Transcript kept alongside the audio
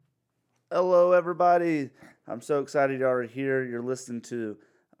Hello, everybody. I'm so excited you are here. You're listening to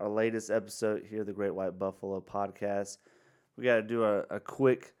our latest episode here, the Great White Buffalo Podcast. We got to do a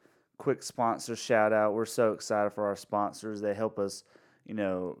quick sponsor shout out. We're so excited for our sponsors. They help us,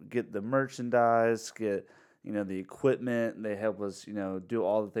 get the merchandise, get, the equipment. They help us, do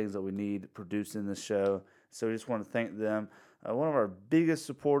all the things that we need producing this show. So we just want to thank them. One of our biggest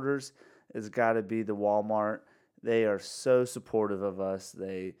supporters has got to be the Walmart. They are so supportive of us.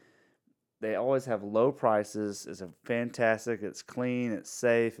 They always have low prices. It's fantastic. It's clean. It's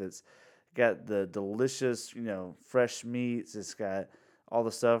safe. It's got the delicious, fresh meats. It's got all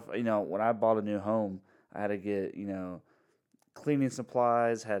the stuff. When I bought a new home, I had to get, cleaning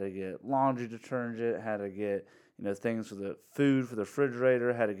supplies, had to get laundry detergent, had to get, things for the food for the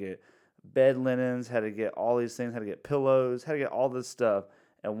refrigerator, had to get bed linens, had to get all these things, had to get pillows, had to get all this stuff.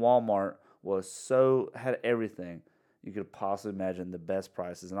 And Walmart had everything you could possibly imagine, the best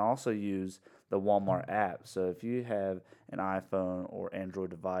prices. And I also use the Walmart app. So if you have an iPhone or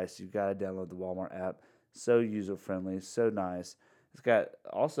Android device, you've got to download the Walmart app. So user-friendly, so nice. It's got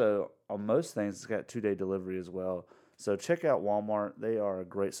also, on most things, it's got 2-day delivery as well. So check out Walmart. They are a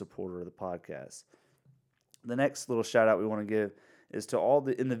great supporter of the podcast. The next little shout-out we want to give is to all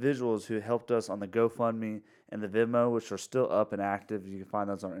the individuals who helped us on the GoFundMe and the Venmo, which are still up and active. You can find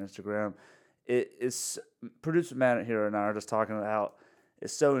those on Instagram. It's producer Matt here and I are just talking about how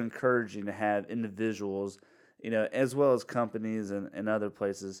it's so encouraging to have individuals, as well as companies and other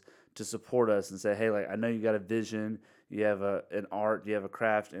places to support us and say, hey, I know you got a vision, you have an art, you have a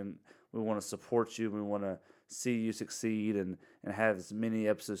craft, and we want to support you. We want to see you succeed and have as many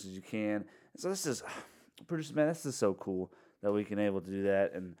episodes as you can. And so this is, producer Matt, this is so cool that we can able to do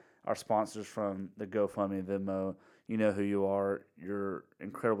that. And our sponsors from the GoFundMe and Venmo, you know who you are. You're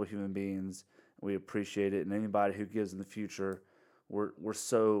incredible human beings. We appreciate it. And anybody who gives in the future, we're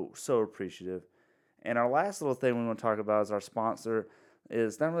so appreciative. And our last little thing we want to talk about is our sponsor.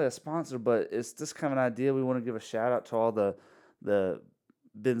 It's not really a sponsor, but it's just kind of an idea. We want to give a shout out to all the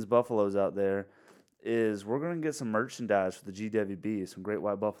Ben's Buffaloes out there. Is we're going to get some merchandise for the GWB, some Great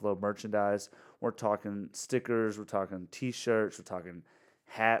White Buffalo merchandise. We're talking stickers, we're talking T-shirts, we're talking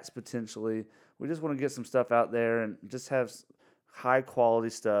hats potentially. We just want to get some stuff out there and just have high quality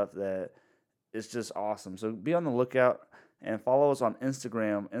stuff that is just awesome. So be on the lookout and follow us on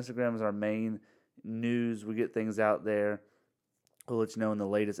Instagram. Instagram is our main news. We get things out there. We'll let you know when the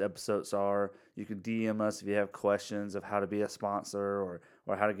latest episodes are. You can DM us if you have questions of how to be a sponsor or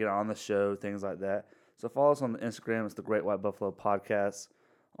how to get on the show, things like that. So follow us on the Instagram. It's the Great White Buffalo Podcast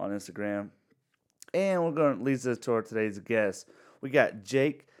on Instagram. And we're going to lead us to our today's guests. We got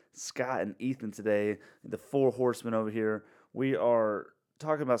Jake, Scott, and Ethan today, the 4 horsemen over here. We are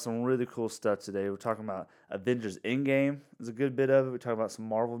talking about some really cool stuff today. We're talking about Avengers Endgame is a good bit of it. We talk about some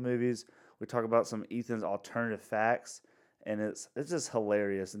Marvel movies. We talk about some Ethan's alternative facts, and it's just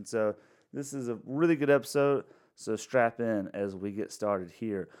hilarious. And so this is a really good episode. So strap in as we get started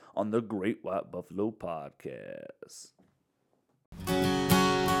here on the Great White Buffalo Podcast.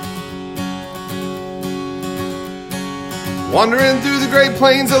 Wandering through the great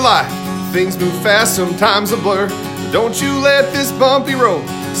plains of life, things move fast, sometimes a blur. But don't you let this bumpy road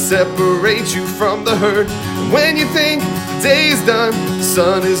separate you from the herd. And when you think the day is done, the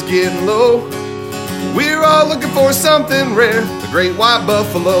sun is getting low, we're all looking for something rare. The Great White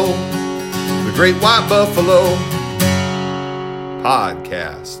Buffalo, the Great White Buffalo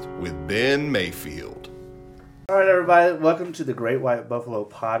Podcast with Ben Mayfield. All right, everybody, welcome to the Great White Buffalo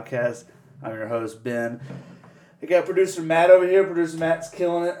Podcast. I'm your host, Ben. I got producer Matt over here. Producer Matt's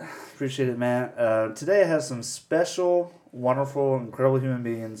killing it. Appreciate it, Matt. Today I have some special, wonderful, incredible human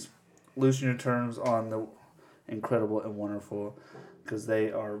beings. Loosen your terms on the incredible and wonderful, because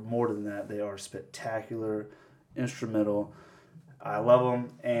they are more than that. They are spectacular, instrumental. I love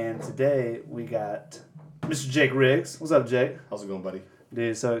them. And today we got Mr. Jake Riggs. What's up, Jake? How's it going, buddy?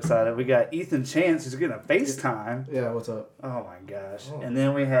 Dude, so excited. We got Ethan Chance, who's getting a FaceTime. Yeah, what's up? Oh, my gosh. Oh. And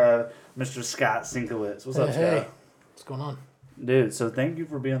then we have Mr. Scott Sinkowitz. What's up, Scott? Hey, what's going on? Dude, so thank you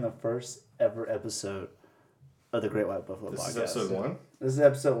for being on the first ever episode of the Great White Buffalo Podcast. This is episode 1? This is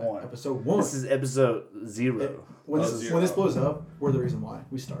episode 1. Episode 1. This is episode 0. When this blows up, we're the reason why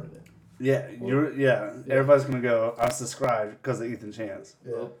we started it. Yeah, everybody's going to go unsubscribe because of Ethan Chance.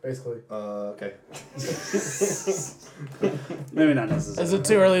 Yeah, basically. Okay. Maybe not necessarily. Is it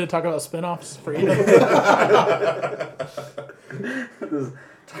too early to talk about spinoffs for you?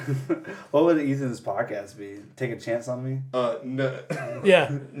 What would Ethan's podcast be? Take a chance on me? No.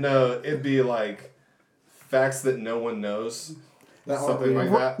 Yeah. No, it'd be like facts that no one knows. Something like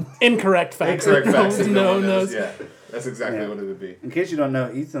that. Incorrect facts. Incorrect facts that no one knows. knows. Yeah. That's exactly Yeah. what it would be. In case you don't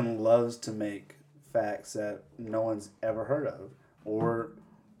know, Ethan loves to make facts that no one's ever heard of or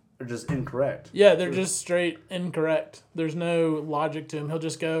are just incorrect. Yeah, they're just straight incorrect. There's no logic to him. He'll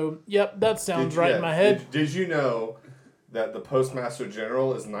just go, "Yep, that sounds right in my head," Did you know that the Postmaster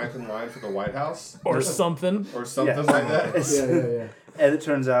General is ninth in line for the White House? or something. Or something Yeah. like that? Yeah. And it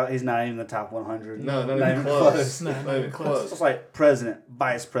turns out he's not even the top 100. No, not even close. No, Not even close. It's like president,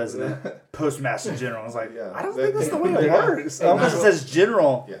 vice president, postmaster general. It's like, Yeah. I don't think that's the way it Yeah. works. Unless it says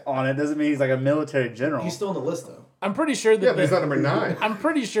general Yeah. on it, doesn't mean he's like a military general. He's still on the list though. I'm pretty sure that Yeah, but he's not number 9. I'm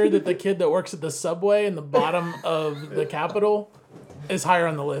pretty sure that the kid that works at the subway in the bottom of the Capitol is higher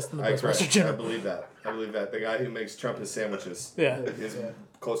on the list than the Postmaster I General. believe that. I believe that. The guy who makes Trump his sandwiches Yeah. is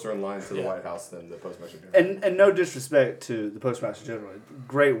closer in line to the Yeah. White House than the Postmaster General. And no disrespect to the postmaster general.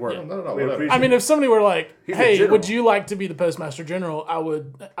 Great work. Yeah. No, We whatever. appreciate I mean, if somebody were like, He's a "Hey, general. would you like to be the Postmaster General?" I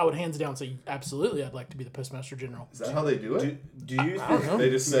would hands down say, "Absolutely, I'd like to be the Postmaster General." Is that how they do it? Do you I don't think know. They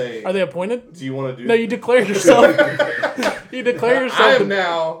just say, Are they appointed? do you want to do No, you declare yourself. You declare yourself. I am the-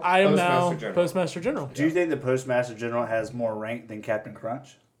 now I am Postmaster now General. Postmaster General. do you think the postmaster general has more rank than Captain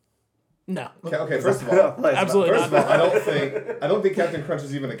Crunch? No, Okay, first of all, Like, absolutely first of not. all, I don't think Captain Crunch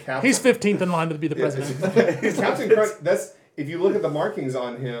is even a captain. He's 15th in line to be the president. Captain Crunch. That's if you look at the markings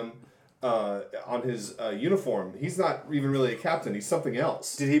on him, on his uniform, he's not even really a captain. He's something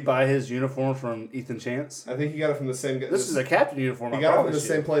else. Did he buy his uniform from Ethan Chance? I think he got it from the same. This is a captain uniform. He I got it from the promise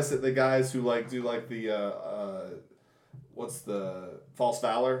same you. place that the guys who do the what's the false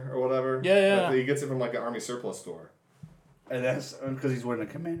valor or whatever. Yeah. Like, he gets it from like an army surplus store. And that's because he's wearing a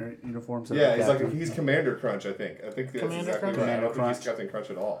commander uniform. So Yeah, captain. he's Commander Crunch. I think that's Commander exactly Crunch? right. I Commander don't think he's Crunch. Captain Crunch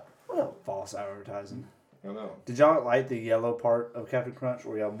at all. Well, false advertising. I don't know. Did y'all like the yellow part of Captain Crunch,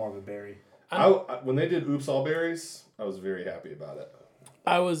 or y'all more of a berry? I when they did Oops All Berries, I was very happy about it.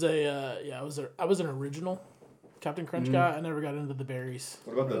 I was an original Captain Crunch guy. I never got into the berries.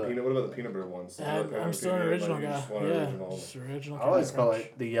 What about the peanut? What about the peanut butter ones? I'm still an original guy. Just one Yeah, original. just original. I always Captain felt Crunch.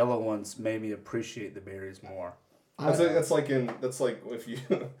 like the yellow ones made me appreciate the berries more. That's like if you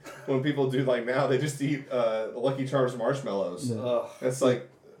when people do like now they just eat Lucky Charms marshmallows. Ugh. It's like,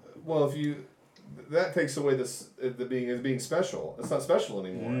 well, if you that takes away the being special. It's not special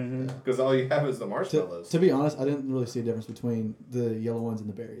anymore because all you have is the marshmallows. To be honest, I didn't really see a difference between the yellow ones and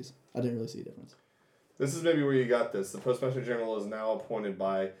the berries. I didn't really see a difference. This is maybe where you got this. The Postmaster General is now appointed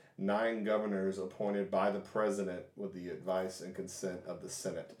by 9 governors appointed by the president with the advice and consent of the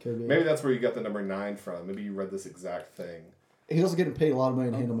Senate. Could be. Maybe that's where you got the number 9 from. Maybe you read this exact thing. He's also getting paid a lot of money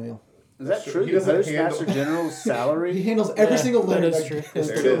to handle mail. Is that He true? The doesn't Postmaster handle- General's He salary handles every Yeah, single letter. that is true. is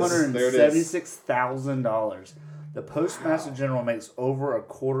There it is. There it is. $276,000. The Postmaster General makes over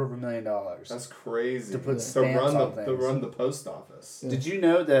 $250,000. That's crazy. To put to stamps run on to things. run the post office. Did you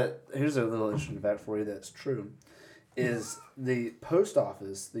know that? Here's a little interesting fact for you that's true. Is the post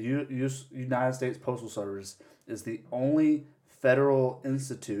office, the United States Postal Service, is the only federal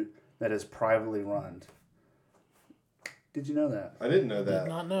institute that is privately run. Did you know that? I didn't know Did that.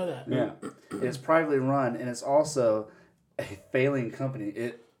 not know that. Yeah, it's privately run, and it's also a failing company.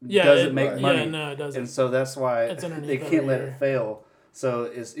 It Yeah, doesn't it- make right. money, Yeah, no, it doesn't. and so that's why It's underneath they can't over let here. it fail. So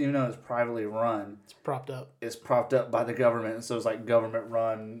it's even though it's privately run, It's propped up. it's propped up by the government, and so it's like government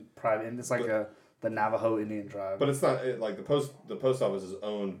run private, and it's like the Navajo Indian tribe. But it's not like the post office is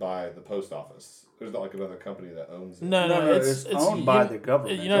owned by the post office. There's not like another company that owns it. No, it's owned by the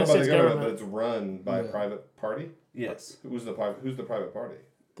government. It's United owned by the States government, government. but it's run by a Yeah. private party. Yes. Who's the private party?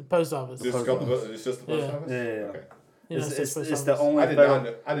 The post office. It's just the post Yeah. office. Yeah. Okay. United It's, States it's, Post it's the Office. only I did federal. not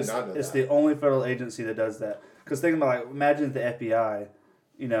know. I did not know It's that. the only federal agency that does that. Because think about like imagine if the FBI,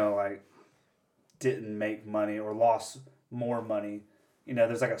 like didn't make money or lost more money.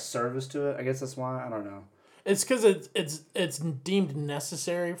 There's like a service to it. I guess that's why. I don't know. It's because it's deemed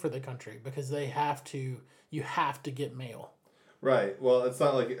necessary for the country because they have to. You have to get mail. Right. Well, it's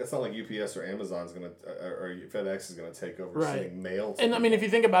not like UPS or Amazon's gonna or FedEx is gonna take over Right. sending mail. To And I mean, if you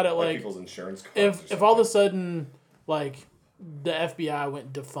think about it, like like people's insurance cards. if all of a sudden like the FBI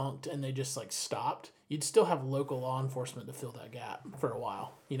went defunct and they just like stopped, you'd still have local law enforcement to fill that gap for a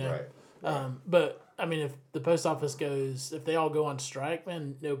while. Right. But I mean, if the post office if they all go on strike,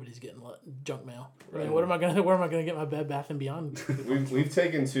 man, nobody's getting junk mail. I mean, where am I gonna get my Bed Bath and Beyond? We've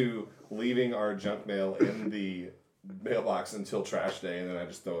taken to leaving our junk mail in the mailbox until trash day, and then I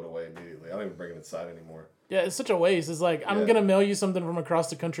just throw it away immediately. I don't even bring it inside anymore. Yeah, it's such a waste. It's like I'm Yeah. gonna mail you something from across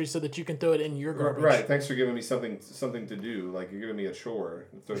the country so that you can throw it in your garbage. Right. Thanks for giving me something to do. Like you're giving me a chore.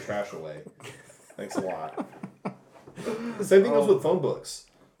 Throw trash away. Thanks a lot. The same thing goes with phone books.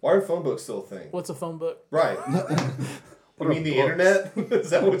 Why are phone books still a thing? What's a phone book? Right. You mean the internet? Is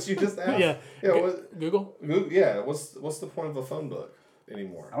that what you just asked? Yeah. Yeah. Google? Yeah. What's the point of a phone book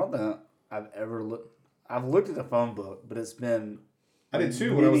anymore? I don't think I've ever looked. I've looked at the phone book, but it's been. I did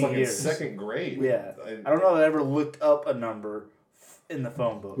too when I was like years. in second grade. Yeah, I don't know if I ever looked up a number in the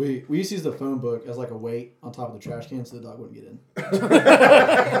phone book. We used to use the phone book as like a weight on top of the trash can so the dog wouldn't get in.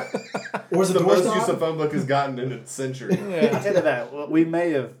 Or was it the the most doorstop? use a phone book has gotten in a century. I tell you that we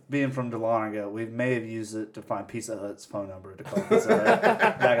may have, being from Delaware, we may have used it to find Pizza Hut's phone number to call Pizza Hut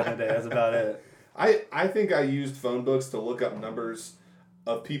back in the day. That's about it. I think I used phone books to look up numbers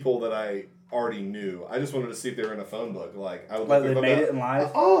of people that I already knew. I just wanted to see if they were in a phone book. Like I would Like look they up made about- it in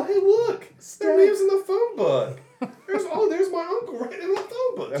live. Oh, hey, look! Their name's in the phone book. There's my uncle right in the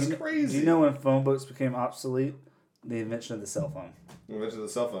phone book. That's crazy. Do you know when phone books became obsolete? The invention of the cell phone. We mentioned the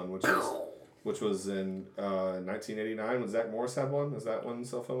cell phone, which was in 1989 when Zach Morris had one. Is that when the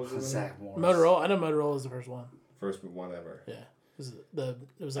cell phone was in? Zach Morris. Motorola. I know Motorola was the first one. First one ever. Yeah.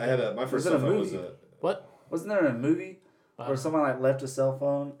 It was I like had my first it cell a phone was movie? a. what? Wasn't there a movie where someone like left a cell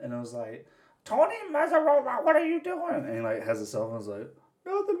phone and it was like, Tony Motorola, what are you doing? And he like has a cell phone. It's like,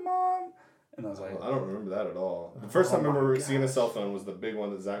 nothing, mom. And I was like, I don't remember that at all. The first time I remember my seeing a cell phone was the big one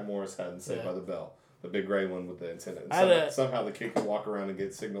that Zach Morris had in Saved Yeah. by the Bell. The big gray one with the antenna. And I had somehow the kid could walk around and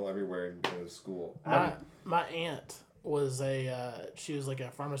get signal everywhere in his school. My aunt was she was like a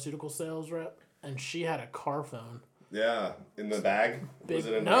pharmaceutical sales rep, and she had a car phone. Yeah, in the bag. Was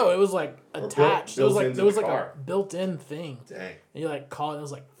it in No, it was like attached. It was like built there was into like the car. a built-in thing. Dang. And you like call it. It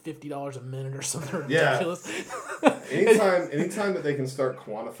was like $50 a minute or something Yeah. ridiculous. Anytime that they can start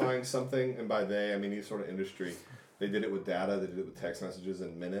quantifying something, and by they I mean any sort of industry, they did it with data, they did it with text messages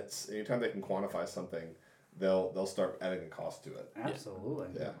and minutes. Anytime they can quantify something, they'll start adding a cost to it. absolutely.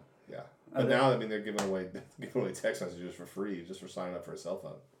 Yeah. But now I mean they're giving away text messages for free just for signing up for a cell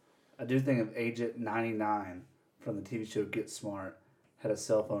phone. I do think of Agent 99 from the TV show Get Smart had a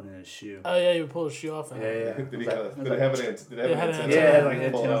cell phone in his shoe. Oh yeah, you would pull his shoe off. And Yeah. Did It it was have like- an antenna? it had an antenna? antenna. Yeah, it had like Pull it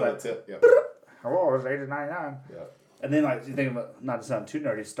antenna, out like- of the tip. Yeah. Hello, it's Agent 99. Yeah. And then like you think about, not to sound too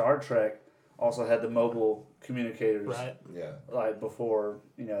nerdy, Star Trek also had the mobile communicators. Right. Yeah. Like before,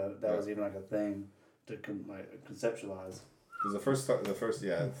 that was even like a thing to conceptualize. Because the first,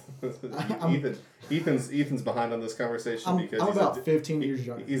 yeah. Ethan's behind on this conversation because I'm he's about 15 years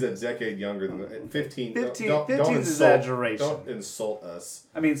younger. He's a decade younger than 15. 15 Don't 15's insult, exaggeration. Don't insult us.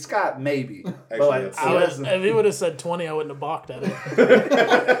 I mean, Scott, maybe. But Actually, like, that's- I less would, than- if he would have said 20, I wouldn't have balked at it.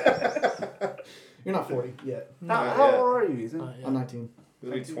 You're not 40 yet. how yeah. old are you, Ethan? Yeah. I'm 19.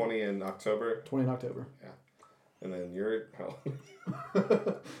 It'll be 20 in October, 20 in October. and then you're.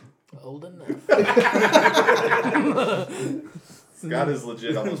 Old enough. Scott is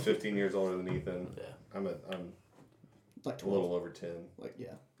legit almost 15 years older than Ethan. Yeah. I'm Like a 12. little over 10. Like,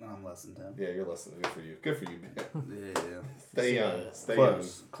 yeah. I'm less than 10. Yeah, you're less than good for you. Good for you. Man. Yeah. Stay young. Stay young.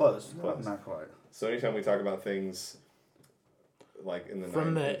 Close. But not quite. So anytime we talk about things like in the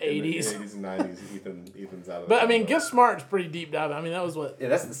From the 80s. 80s and 90s, Ethan's out of. But I the mean, boat. Get Smart's pretty deep dive. I mean, that was what. Yeah,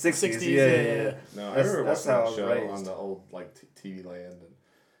 that's the 60s. 60s, Yeah. No, I That's- remember that's watching how I that was show raised. on the old like TV Land and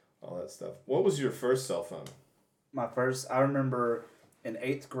all that stuff. What was your first cell phone? I remember in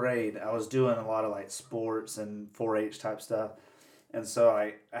 8th grade, I was doing a lot of like sports and 4-H type stuff. And so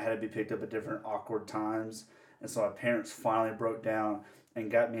I had to be picked up at different awkward times. And so my parents finally broke down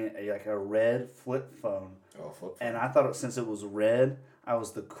and got me a red flip phone. Oh, flip phone. And I thought since it was red, I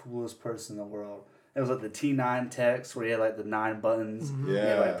was the coolest person in the world. It was like the T9 text where you had like the 9 buttons. You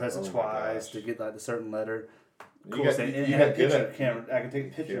had like press it Oh my twice gosh. to get like the certain letter. You Cool got- thing. you And it got had good picture at- camera. I could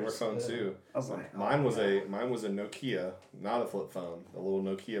take pictures. Camera phone too. I was like, Mine was a Nokia, not a flip phone. The little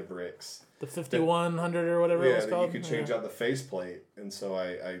Nokia bricks. The 5100 or whatever it Yeah, was that called. you could change out the faceplate, and so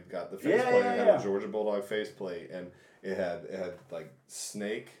I got the faceplate. Yeah, It yeah, had yeah. a Georgia Bulldog faceplate, and it had like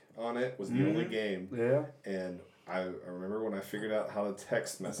Snake on it. Was the only game. Yeah. And I remember when I figured out how to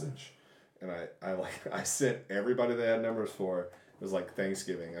text message, and I sent everybody that I had numbers for. It was like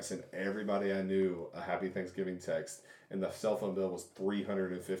Thanksgiving. I sent everybody I knew a happy Thanksgiving text, and the cell phone bill was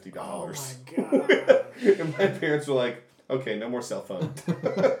 $350. Oh my god. And my parents were like, "Okay, no more cell phone."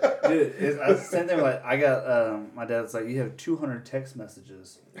 Dude, it's the same thing. Like I got, my dad's like, you have 200 text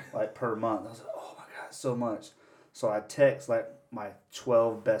messages like per month. I was like, oh my god, so much. So I text like my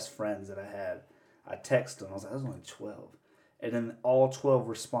 12 best friends that I had. I text them. I was like, there's only 12, and then all 12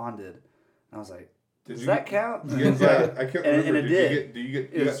 responded. And I was like, does that count? Yeah, And like- I can't and remember. it did. You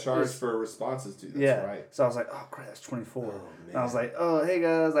It got was- charged it was- for responses to? That's yeah. right. So I was like, oh crap, that's 24. Oh, and I was like, oh hey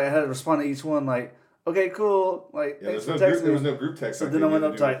guys, like, I had to respond to each one like, okay, cool, like Yeah, thanks there for texting me. was no group text. So like then they I went need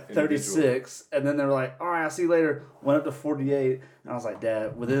up to to do like with individual. 36, and then they were like, all right, I'll see you later. Went up to 48, and I was like,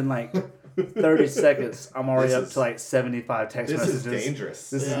 Dad, within like 30 seconds, I'm already This up is- to like 75 text This messages. is dangerous.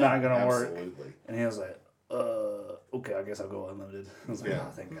 This is not gonna work. Absolutely. And he was like, okay, I guess I'll go unlimited. I was like, Yeah.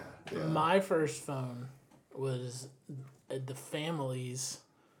 oh, thank God. Yeah. My first phone was the family's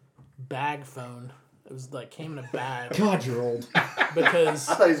bag phone. It was like came in a bag God, you're old. because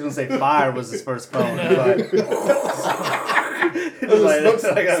I thought he was gonna say fire was his first phone. No. But Smoke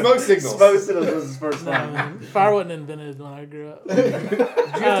signals. Smoke signals was his first no, phone. man, fire wasn't invented when I grew up. Did you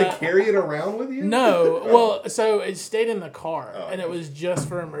have to carry it around with you? No, well, so it stayed in the car, Oh. and it was just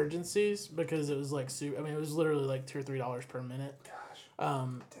for emergencies because it was like I mean, it was literally like $2 or $3 per minute.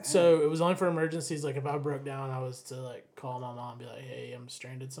 So it was only for emergencies. Like if I broke down, I was to like call my mom and be like, "Hey, I'm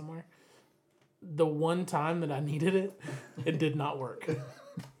stranded somewhere." The one time that I needed it, it did not work.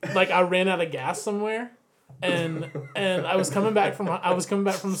 Like I ran out of gas somewhere, and I was coming back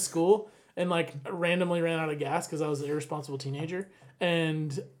from school, and like randomly ran out of gas because I was an irresponsible teenager,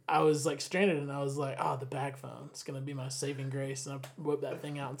 and I was like stranded, and I was like, "Oh, the bag phone, it's gonna be my saving grace." And I whipped that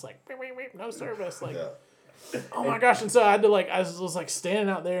thing out, and it's like, beep, beep, beep, no service, like. Yeah. Oh my gosh! And so I had to I was like standing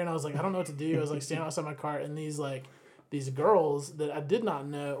out there, and I was like, I don't know what to do. I was like standing outside my car, and these girls that I did not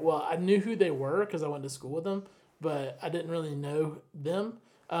know. Well, I knew who they were because I went to school with them, but I didn't really know them.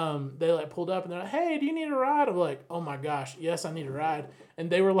 They like pulled up and they're like, "Hey, do you need a ride?" I'm like, "Oh my gosh, yes, I need a ride."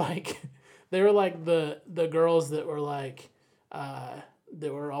 And they were like the girls that were like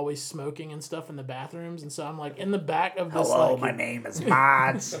that were always smoking and stuff in the bathrooms, and so I'm like in the back of this. Hello, like, my name is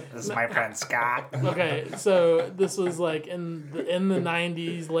Mods. This is my friend Scott. Okay, so this was like in the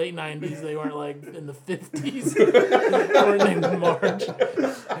 90s, late 90s. They weren't like in the 50s. They weren't named Marge.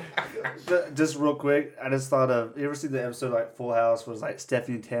 Just real quick, I just thought of, you ever see the episode like Full House was like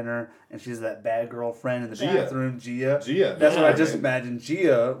Stephanie Tanner and she's that bad girlfriend in the Gia. bathroom, Gia? Gia. That's what I Yeah. just imagined.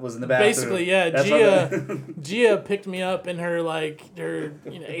 Gia was in the bathroom. Basically, yeah, That's Gia picked me up in her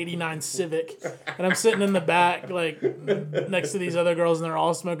 89 Civic, and I'm sitting in the back like next to these other girls, and they're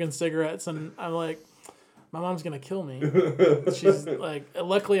all smoking cigarettes, and I'm like, my mom's gonna kill me. She's like,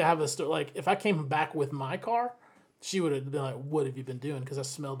 luckily I have a story. Like, if I came back with my car, she would have been like, "What have you been doing?" Because I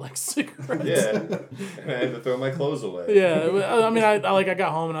smelled like cigarettes. Yeah. And I had to throw my clothes away. Yeah, I mean, I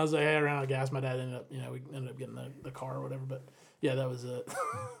got home and I was like, "Hey, I ran out of gas." My dad ended up, we ended up getting the car or whatever. But yeah, that was it.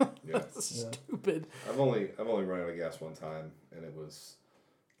 Yeah. That's stupid. I've only run out of gas one time, and it was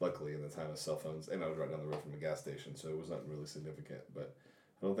luckily in the time of cell phones, and I was right down the road from a gas station, so it was not really significant. But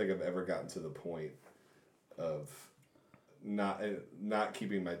I don't think I've ever gotten to the point of not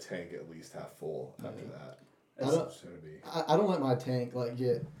keeping my tank at least half full after that. I don't let my tank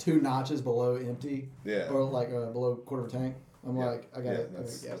get 2 notches below empty. Yeah. Or below quarter of a tank. I'm Yeah. like, I got it.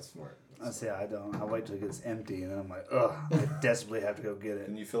 That's smart. I see, I don't. I wait till it gets empty and then I'm like, ugh, I desperately have to go get it.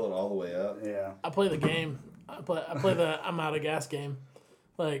 And you fill it all the way up. Yeah. I play the game. I play the I'm out of gas game,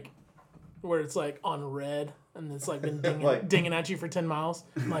 where it's on red and it's been dinging at you for 10 miles.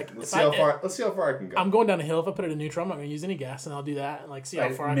 I'm like, Let's see how far I can go. I'm going down a hill. If I put it in neutral, I'm not going to use any gas, and I'll do that and see how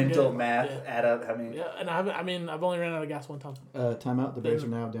far I can get. Mental math, add up how many. Yeah, and I've only ran out of gas one time. Timeout. The Braves are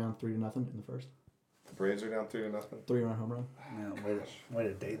now down 3-0 in the first. The Braves are down 3-0. 3-run home run. Man, way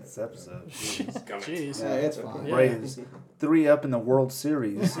to date this episode. Jeez. Yeah, it's fine. Yeah. Braves 3 up in the World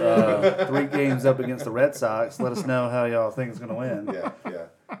Series. 3 games up against the Red Sox. Let us know how y'all think it's gonna win. Yeah.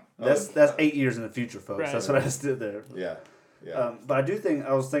 That's 8 years in the future, folks. Right. That's what I just did there. Yeah. But I do think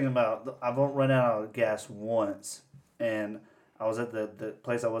I was thinking about I've run out of gas once, and I was at the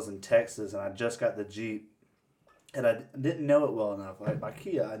place I was in Texas, and I just got the Jeep, and I didn't know it well enough. Like my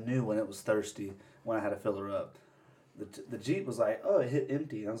Kia, I knew when it was thirsty when I had to fill her up. The Jeep was like, oh, it hit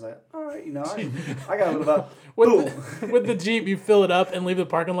empty. And I was like, all right, I got it about With the Jeep, you fill it up and leave the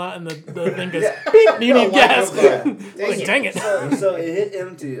parking lot, and the thing goes, beep, you need gas. Dang it. So it hit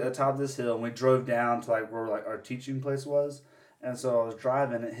empty atop this hill, and we drove down to where our teaching place was. And so I was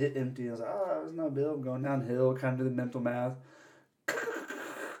driving, it hit empty. I was like, oh, there's no bill. I'm going downhill, kind of do the mental math.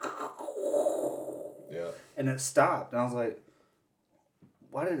 Yeah. And it stopped. And I was like,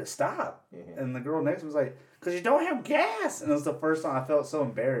 why did it stop? Mm-hmm. And the girl next to me was like, because you don't have gas. And it was the first time I felt so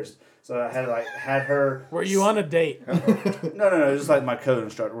embarrassed. So I had had her. Were you on a date? No. Just my code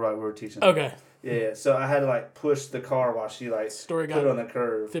instructor, we were teaching. Okay. Yeah. So I had to push the car while she Story put got it on the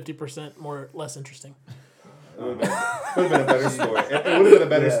curve. 50% less interesting. It would have been a better story. It would have been a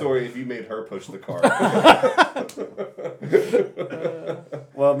better story if you made her push the car.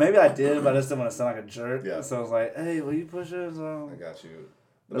 Well, maybe I did, but I just didn't want to sound like a jerk. Yeah. So I was like, hey, will you push it? So I got you.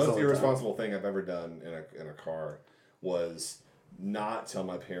 The That's most all the irresponsible thing I've ever done in a car was not tell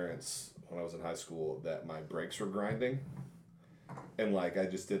my parents when I was in high school that my brakes were grinding. And I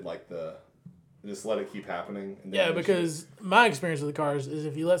just did the and just let it keep happening. And then Yeah, eventually because my experience with the cars is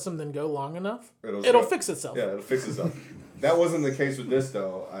if you let something go long enough, it'll it'll fix itself. Yeah, it'll fix itself. That wasn't the case with this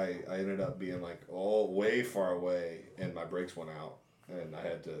though. I ended up being like way far away, and my brakes went out, and I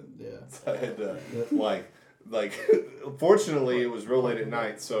had to like fortunately it was real late at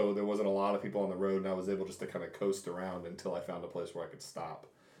night, so there wasn't a lot of people on the road, and I was able just to kind of coast around until I found a place where I could stop.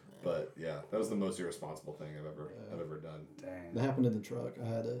 But yeah, that was the most irresponsible thing I've ever done. Dang. That happened in the truck. I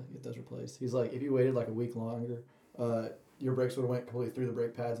had to get those replaced. He's like, if you waited like a week longer, your brakes would have went completely through the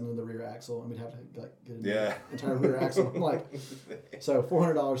brake pads and then the rear axle, and we'd have to like get a new entire rear axle. I'm like, so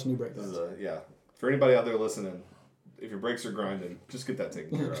 $400 new brake pads. For anybody out there listening, if your brakes are grinding, just get that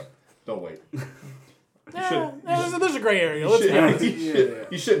taken care of. Don't wait. There's a gray area.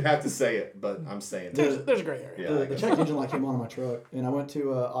 You shouldn't have to say it, but I'm saying it. There's a gray area. Yeah, The check engine light came on my truck, and I went to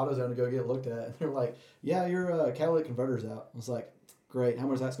AutoZone to go get it looked at, and they're like, yeah, your catalytic converter's out. I was like, great, how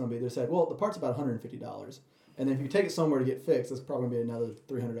much that's going to be? They said, well, the part's about $150. And then if you take it somewhere to get fixed, it's probably going to be another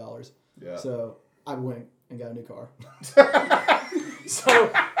 $300. Yeah. So I went and got a new car.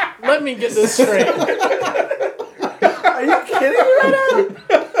 So let me get this straight. Are you kidding me right now?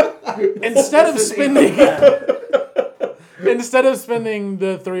 Instead of spending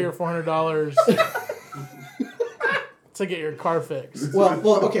the $300 or $400 to get your car fixed,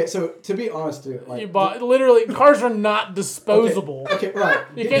 Well, okay. So to be honest, dude, like you bought literally cars are not disposable. Okay, right.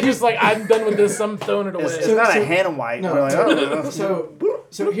 You can't just like I'm done with this. I'm throwing it away. It's not a hand white. No, We're like, oh.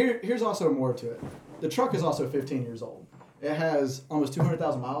 So here's also more to it. The truck is also 15 years old. It has almost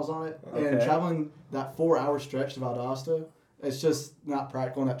 200,000 miles on it, and Okay. traveling that 4-hour stretch to Valdosta, it's just not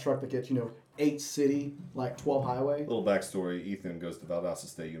practical in that truck that gets 8 city, like 12 highway. Little backstory: Ethan goes to Valdosta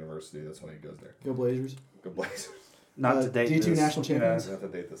State University. That's why he goes there. Go Blazers. Go Blazers. Not to date D2 this, national champions. Not to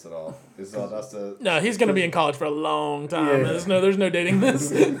date this at all. Is Valdosta? No, he's gonna be in college for a long time. Yeah. There's no dating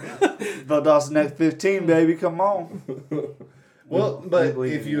this. Valdosta next 15, baby. Come on. Well, but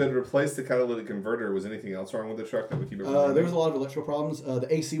believe if in you you. had replaced the catalytic converter, was anything else wrong with the truck that would keep it running? There was a lot of electrical problems. The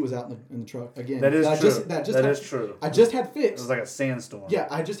AC was out in the truck again. That is true. That is true. I just had It fixed. was like a sandstorm. Yeah,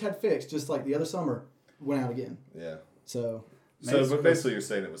 I just had fixed. Just like the other summer, went out again. Yeah. So But basically, you're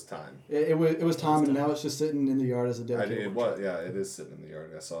saying it was time. it was time, and now it's just sitting in the yard as a dedicated. It was. Yeah, it is sitting in the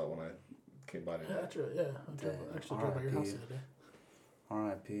yard. I saw it when I came by today. I actually drove by your house the other day.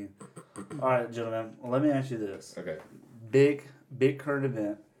 R.I.P. All right, gentlemen. Well, let me ask you this. Okay. Big current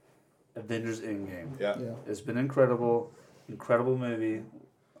event. Avengers Endgame. Yeah. Yeah. It's been incredible movie.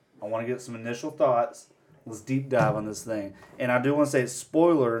 I want to get some initial thoughts. Let's deep dive on this thing. And I do want to say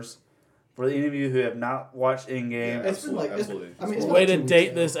spoilers for any of you who have not watched Endgame. Yeah. It's been like, Absolutely. it's Way been to 2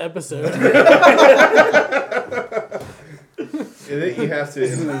 date weeks this episode. And then you have to,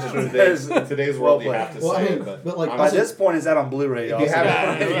 in today's Well world, you have to Well, say I mean, it. but like, By honestly, this point, it's out on Blu-ray, y'all. if you haven't,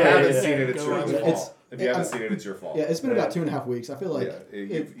 Yeah, if you haven't yeah, seen it, yeah. it's your own It's- fault. If you haven't seen it, it's your fault. Yeah, it's been about 2.5 weeks. I feel like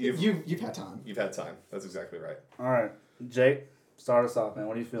Yeah, you've had time. You've had time. That's exactly right. All right, Jake, start us off, man.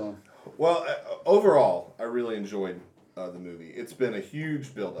 What are you feeling? Well, overall, I really enjoyed the movie. It's been a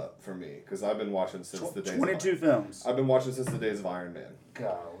huge build-up for me because I've been watching since the days. 22 films. I've been watching since the days of Iron Man,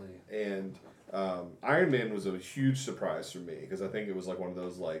 Golly. and Iron Man was a huge surprise for me because I think it was like one of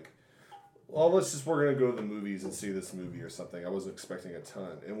those like, well, we're gonna go to the movies and see this movie or something. I wasn't expecting a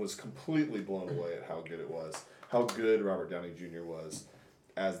ton, and was completely blown away at how good it was, how good Robert Downey Jr. was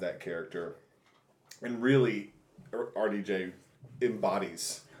as that character, and really, RDJ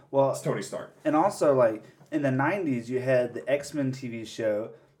embodies Tony Stark. And also, like, in the 90s, you had the X-Men TV show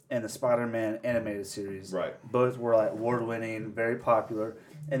and the Spider-Man animated series. Right. Both were, like, award-winning, very popular.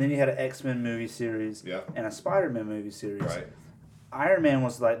 And then you had an X-Men movie series and a Spider-Man movie series. Right. Iron Man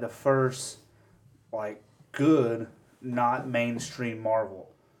was, like, the first, like, good, not mainstream Marvel.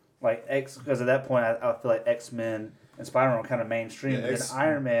 Like, because at that point, I feel like X-Men and Spider-Man were kind of mainstream. Yeah, but then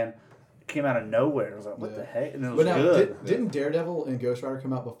Iron Man came out of nowhere. I was like, what the heck? And it was But now, good. didn't Daredevil and Ghost Rider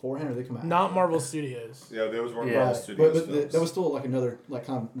come out beforehand, or did they come out? Not Marvel Studios. Yeah, there was one Yeah. Marvel Studios But films. that was still like another like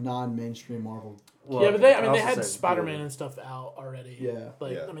kind of non-mainstream Marvel. Well, Yeah, but they I they also had said Spider-Man good. and stuff out already. Yeah.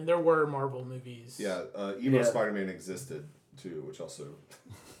 Like, Yeah. I mean, there were Marvel movies. Yeah, even Yeah. Spider-Man existed too, which also.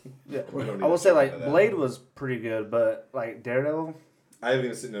 Yeah. we don't need I will to say, get like, into that. Blade was pretty good, but, like, Daredevil, I haven't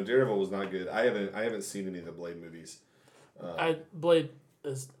even seen. No, Daredevil was not good. I haven't seen any of the Blade movies. Blade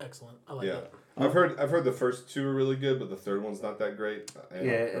is excellent. I like Yeah, it. I've heard the first 2 are really good, but the third one's not that great. And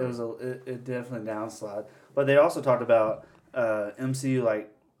yeah, it was it definitely downslide. But they also talked about MCU,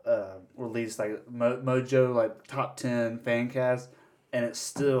 like, released, like, Mojo, like, top 10 fan cast, and it's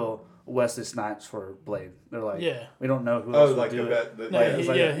still Wesley Snipes for Blade. They're like, Yeah. we don't know who Oh, else will like do the it. bet. No, It's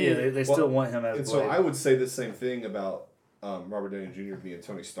like, yeah, they still want him as And Blade. so I would say the same thing about Robert Downey Jr. being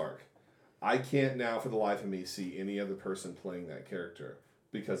Tony Stark. I can't now for the life of me see any other person playing that character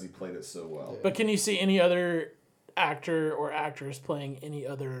because he played it so well. But can you see any other actor or actress playing any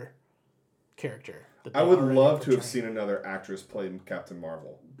other character? That I they would already love to have portray? seen another actress play Captain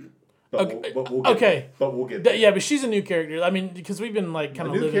Marvel. But Okay, we'll get okay. But we'll get there. Yeah, but she's a new character. I mean, because we've been like A kind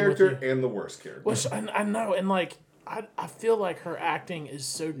of new living character with you. and the worst character. Which I know, and like I feel like her acting is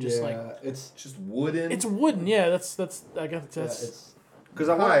so just like it's Just wooden. it's wooden. Yeah, that's I guess that's it's Because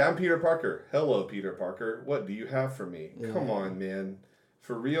Hi, I'm Peter Parker. Hello, Peter Parker. What do you have for me? Yeah. Come on, man.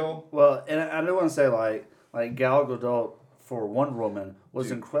 For real? well, and I do want to say like Gal Gadot for Wonder Woman was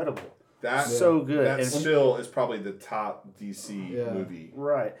Dude. incredible. That's So good. That And still is probably the top DC Yeah. movie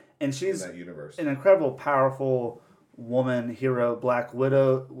Right, and in she's that universe. an incredible, powerful woman hero. Black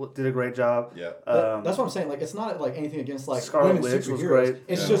Widow did a great job. Yeah. that's what I'm saying. Like, it's not like anything against like Scarlet women Witch was superheroes. great.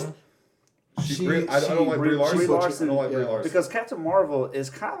 It's Yeah. just I don't like Brie Larson. Brie I don't Larson, like Brie Larson. because Captain Marvel is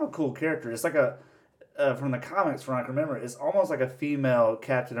kind of a cool character. It's like a from the comics, from what I can remember, it's almost like a female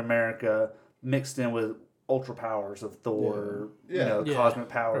Captain America mixed in with ultra powers of Thor, Yeah. Yeah. cosmic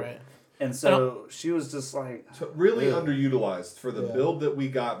power. right. And so she was just like, So really Yeah. underutilized for the Yeah. build that we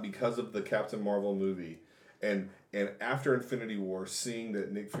got because of the Captain Marvel movie. And after Infinity War, seeing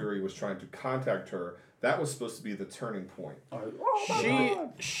that Nick Fury was trying to contact her, that was supposed to be the turning point. oh my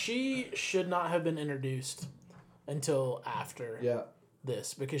God. She should not have been introduced until after yeah.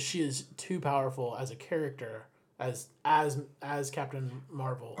 this because she is too powerful as a character as Captain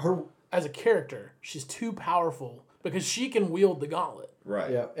Marvel. Her As a character, she's too powerful because she can wield the gauntlet.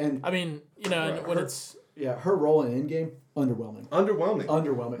 Right. yeah, and I mean, you know, and Right. when Her- it's her role in Endgame underwhelming. Underwhelming.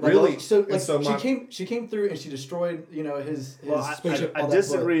 Underwhelming. Really? So And so my- she came through and she destroyed his Well, spaceship. I all that,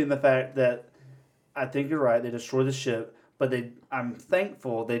 disagree in the fact that I think you're right. They destroyed the ship, but I'm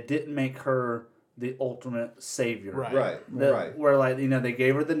thankful they didn't make her the ultimate savior. Right. Right. Where they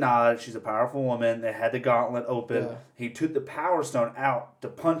gave her the nod. She's a powerful woman. They had the gauntlet open. Yeah. He took the Power Stone out to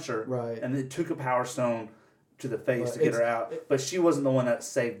punch her. Right. And then took a Power Stone to the face Right. to get her out. But she wasn't the one that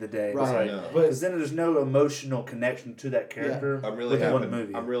saved the day. Right. No. But Because then there's no emotional connection to that character I'm really with happy. one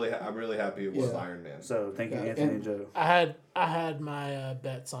movie. I'm really happy it was Yeah. Iron Man. So thank you, Yeah, Anthony and- and Joe. I had my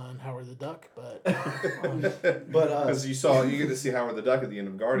bets on Howard the Duck, but but Because you get to see Howard the Duck at the end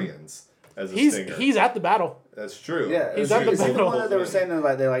of Guardians as a stinger. he's at the battle. That's true. Yeah, He's is at he- the is he battle. one that they were saying that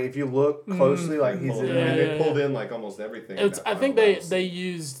like if you look closely, like he's Pulled in in. there. They pulled in like almost everything. in It's that I think final they battle they scene.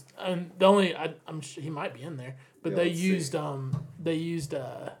 used the only I'm sure he might be in there, but Yeah, they let's see. used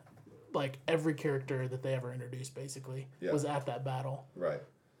like every character that they ever introduced basically Yeah. was at that battle. Right.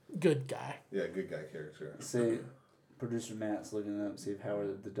 Good guy. Yeah, good guy character. See, producer Matt's looking up see if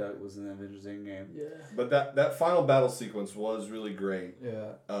Howard the Duck was in the Avengers Endgame. Yeah. But that final battle sequence was really great.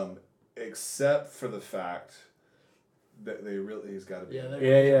 yeah. Except for the fact that he's got to be. Yeah, in there-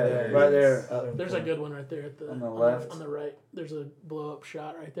 there. Yeah, right there. There's a good one right there at the On the left. on the right. There's a blow up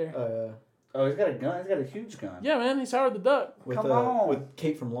shot right there. Oh, he's got a gun. He's got a huge gun. Yeah, man, he's Howard the Duck. With Come on. with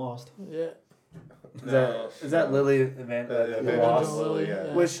Kate from Lost. Yeah. Is that Lily the Evangeline Wasp? Lilly,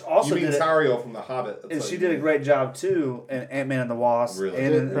 yeah. Which also you mean did it, Tariel from The Hobbit. That's and what she you did a mean. great job too in Ant-Man and the Wasp. Really?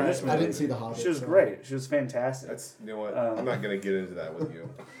 And in Right. this movie. I didn't see The Hobbit. She was so- great. She was fantastic. That's you know what. Um, I'm not gonna get into that with you.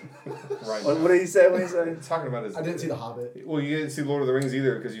 Right. What now. did he say when he said? Talking about his. I didn't see The Hobbit. Well, you didn't see Lord of the Rings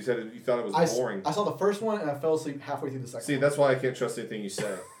either because you said you thought it was boring. I saw the first one and I fell asleep halfway through the second See, one. that's why I can't trust anything you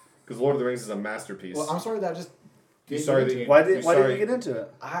say. Because Lord of the Rings is a masterpiece. Well, I'm sorry that I just. You gave sorry into that it. you- Why didn't sorry. you get into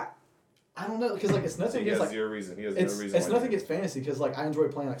it? I don't know because like it's nothing he has against like zero reason. He has it's no reason. it's why nothing you- against fantasy because like I enjoy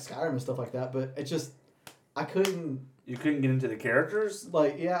playing like Skyrim and stuff like that, but it just I couldn't You couldn't get into the characters,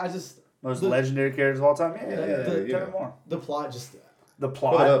 like I just most The- legendary characters of all time. Yeah, Yeah, tell me more. the plot just The Well,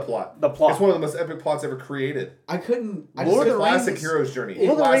 plot. the plot. The plot. It's one of the most epic plots ever created. I couldn't. I Lord just of the couldn't- Classic Rings- hero's journey.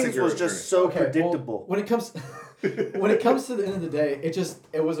 Lord of the Classic Rings hero's was just journey. so Okay, well, predictable. when it comes when it comes to the end of the day,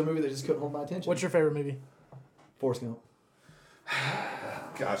 it was a movie that just couldn't hold my attention. What's your favorite movie? Forrest Gump?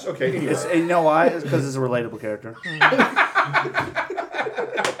 Gosh. Okay. Anyway. And you know why? It's because it's a relatable character.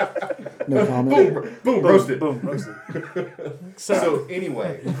 No comment. Boom. Roasted. Boom, roasted. So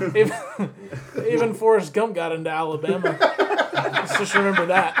anyway, Even Forrest Gump got into Alabama. Let's just remember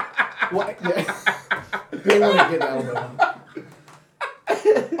that. What? Yeah. They want to get Alabama.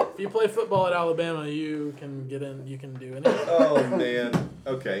 If you play football at Alabama, you can get in. You can do anything. oh man.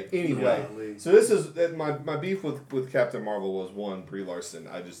 Okay. Anyway, Golly. so this is my beef with Captain Marvel was one Brie Larson.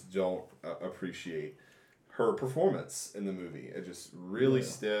 I just don't appreciate her performance in the movie. It just really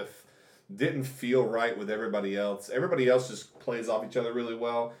stiff. didn't feel right with everybody else. Everybody else just plays off each other really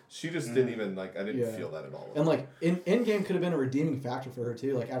well. She just didn't even I didn't feel that at all. And like Endgame could have been a redeeming factor for her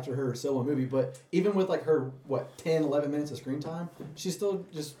too, like after her solo movie. But even with like her 10, 11 minutes of screen time, she still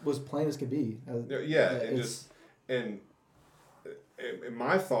just was plain as could be. And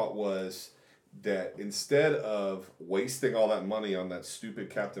my thought was that instead of wasting all that money on that stupid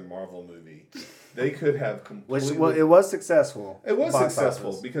Captain Marvel movie, they could have completely... it was successful. It was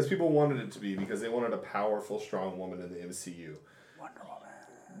successful because people wanted it to be, because they wanted a powerful, strong woman in the MCU.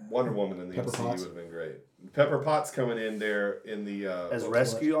 Wonder Woman in the Pepper MCU Potts. would have been great. Pepper Potts coming in there in the... as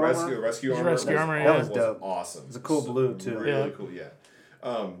rescue armor? Rescue armor. That was dope. Awesome. It's a cool blue, too. Really cool, yeah.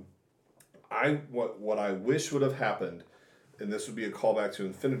 What I wish would have happened, and this would be a callback to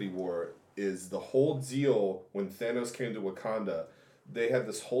Infinity War, is the whole deal when Thanos came to Wakanda. They had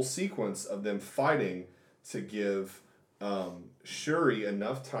this whole sequence of them fighting to give Shuri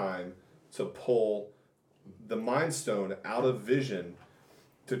enough time to pull the Mind Stone out of Vision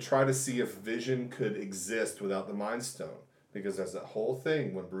to try to see if Vision could exist without the Mind Stone. Because there's that whole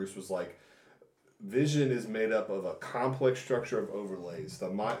thing when Bruce was like, Vision is made up of a complex structure of overlays.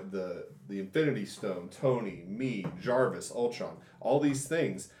 The Infinity Stone, Tony, me, Jarvis, Ultron, all these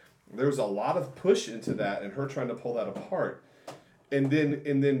things. There was a lot of push into that and her trying to pull that apart. And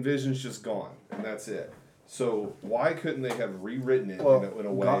then Vision's just gone, and that's it. So why couldn't they have rewritten it in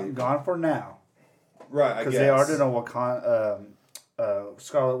a way? Gone for now. Right, I guess. Because they are doing a Wakanda,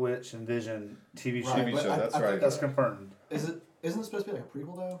 Scarlet Witch and Vision TV show. TV show, that's right. That's confirmed. Isn't it supposed to be like a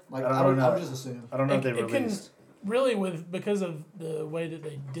prequel though? Like I don't know. I would just assume. I don't know if they It released. can really, because of the way that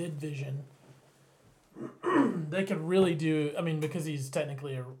they did Vision, they could really do. I mean, because he's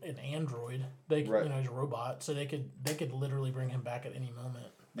technically an android, he's a robot, so they could literally bring him back at any moment.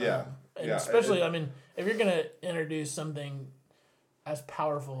 Yeah, especially, if you're gonna introduce something as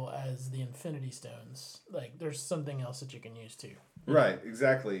powerful as the Infinity Stones, like there's something else that you can use too. Right,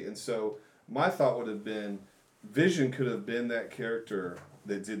 exactly. And so my thought would have been, Vision could have been that character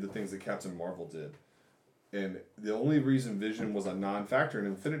that did the things that Captain Marvel did. And the only reason Vision was a non-factor in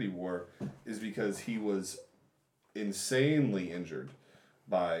Infinity War is because he was insanely injured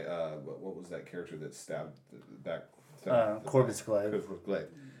by what was that character that stabbed back? Corvus Glaive. Corvus Glaive,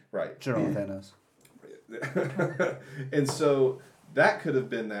 right? General Thanos. And so that could have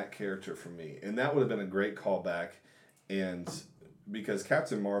been that character for me, and that would have been a great callback. And because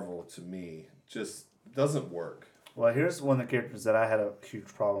Captain Marvel to me just doesn't work. Well, here's one of the characters that I had a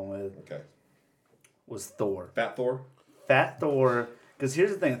huge problem with. Okay. Was Thor. Fat Thor? Fat Thor. Because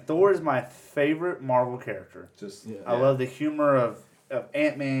here's the thing. Thor is my favorite Marvel character. I love the humor of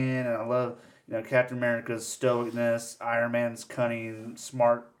Ant-Man, and I love Captain America's stoicness, Iron Man's cunning,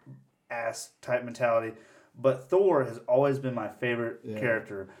 smart ass type mentality. But Thor has always been my favorite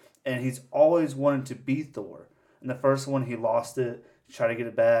character. And he's always wanted to be Thor. In the first one, he lost it. He tried to get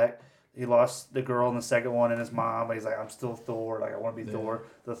it back. He lost the girl in the second one and his mom, but he's like, I'm still Thor. Like, I want to be Thor.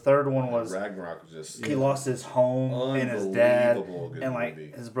 The third one was... Ragnarok was just... He lost his home and his dad and,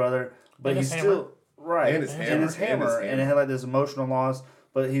 like, his brother. But he's still... Right. And his hammer. And it had, like, this emotional loss.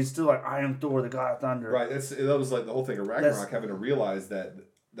 But he's still like, I am Thor, the God of Thunder. Right. That was, like, the whole thing of Ragnarok, having to realize that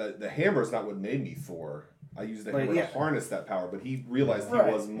the hammer is not what made me Thor. I used the hammer to harness that power, but he realized he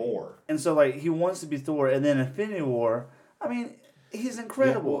was more. And so, like, he wants to be Thor. And then Infinity War, he's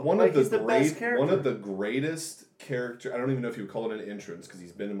incredible. He's the best character. One of the greatest character. I don't even know if you would call it an entrance because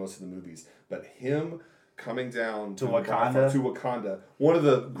he's been in most of the movies. But him coming down to Wakanda, one of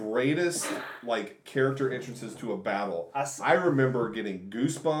the greatest character entrances to a battle. I remember getting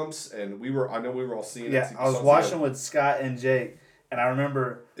goosebumps, and I know we were all seeing it. Yeah, I was watching with Scott and Jake, and I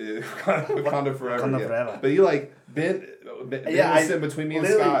remember Wakanda Forever. Forever. But you Ben was sitting between me and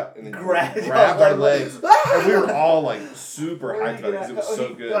Scott and then grabbed our legs. And we were all super hyped about it because it was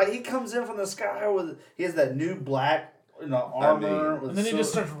so good. Like, he comes in from the sky he has that new black armor. And then he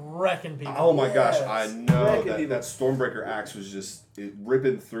just starts wrecking people. Oh my gosh, I know that Stormbreaker axe was just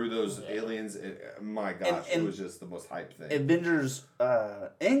ripping through those aliens. My gosh, it was just the most hyped thing. Avengers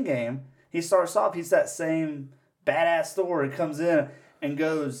Endgame, he starts off, he's that same badass Thor. He comes in and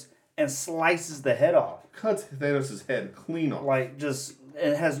goes and slices the head off. Cuts Thanos' head clean off.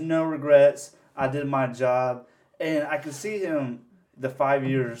 And has no regrets. I did my job. And I could see him, the 5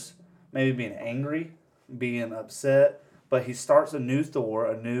 years, maybe being angry, being upset. But he starts a new Thor,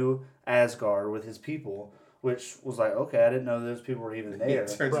 a new Asgard with his people, which was like, okay, I didn't know those people were even there.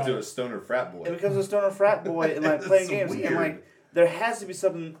 It turns into a stoner frat boy. It becomes a stoner frat boy and playing games. Weird. And there has to be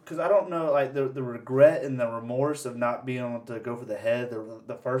something, because I don't know, the regret and the remorse of not being able to go for the head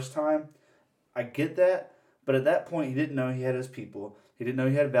the first time. I get that, but at that point, he didn't know he had his people. He didn't know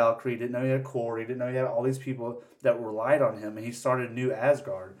he had Valkyrie. He didn't know he had Korg. He didn't know he had all these people that relied on him, and he started a new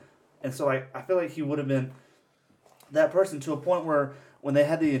Asgard. And so, like, I feel like he would have been that person to a point where when they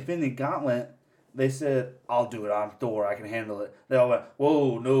had the Infinity Gauntlet, they said, "I'll do it. I'm Thor. I can handle it." They all went,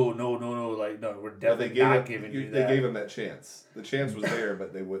 "Whoa, no, like, no, we're definitely not giving you that." They gave him that chance. The chance was there,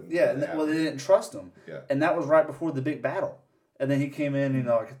 but they wouldn't. Yeah, well, they didn't trust him. Yeah. And that was right before the big battle. And then he came in, you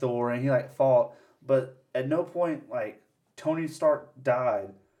know, like Thor, and he, like, fought. But at no point, like, Tony Stark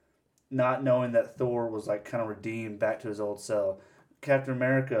died not knowing that Thor was, like, kind of redeemed back to his old self. Captain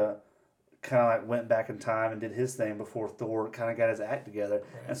America kind of, like, went back in time and did his thing before Thor kind of got his act together.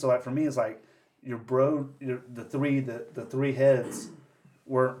 Right. And so, like, for me, it's like, the three heads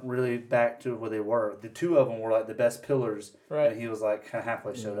weren't really back to where they were. The two of them were like the best pillars, right? And he was like kind of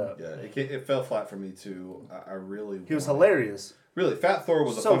halfway showed up. Yeah, it fell flat for me too. I really. He was hilarious. Really, Fat Thor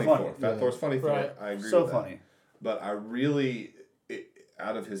was so a funny Thor. Fat Thor's funny right. Thor. I agree. So with funny. That. But I really,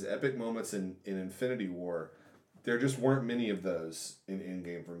 out of his epic moments in Infinity War, there just weren't many of those in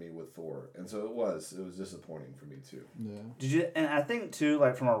Endgame for me with Thor, and so it was disappointing for me too. Yeah. Did you? And I think too,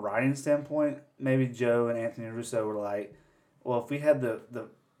 like from a writing standpoint, maybe Joe and Anthony Russo were like, well, if we had the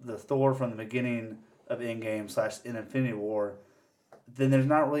Thor from the beginning of Endgame / in Infinity War, then there's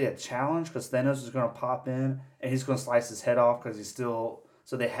not really a challenge because Thanos is going to pop in and he's going to slice his head off because he's still.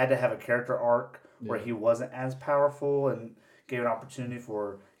 So they had to have a character arc where he wasn't as powerful and gave an opportunity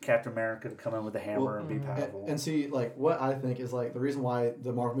for Captain America to come in with a hammer and be powerful. And see, like, what I think is, like, the reason why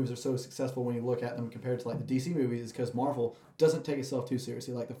the Marvel movies are so successful when you look at them compared to, like, the DC movies is because Marvel doesn't take itself too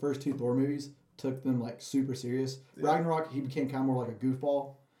seriously. Like, the first two Thor movies took them, like, super serious. Yeah. Ragnarok, he became kind of more like a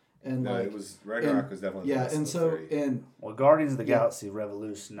goofball. And no, like, it was Ragnarok was definitely the best and of the three. and well, Guardians of the Galaxy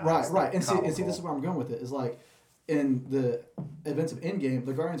revolutionized. Right, and see, this is where I'm going with it. Is like in the events of Endgame,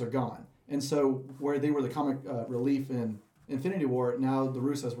 the Guardians are gone, and so where they were the comic relief in Infinity War, now the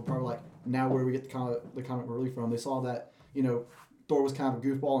Russos were probably like, now where do we get the comic relief from? They saw that Thor was kind of a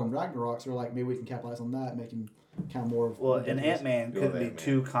goofball in Ragnarok, so they're like, maybe we can capitalize on that, make him kind of more of. Well, and Ant-Man couldn't be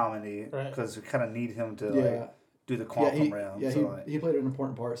too comedy because we kind of need him to like do the quantum realm. Yeah, so he played an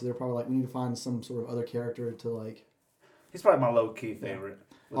important part, so they're probably like, we need to find some sort of other character to like. He's probably my low key favorite.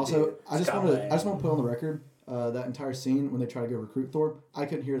 Also, I just want to put on the record that entire scene when they try to go recruit Thor, I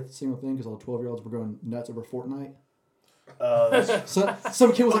couldn't hear a single thing because all the 12-year-olds were going nuts over Fortnite. So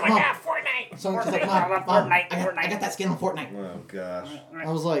some kid was like, "Mom, Fortnite." Some kid's like, "Mom, I got that skin on Fortnite." Oh gosh!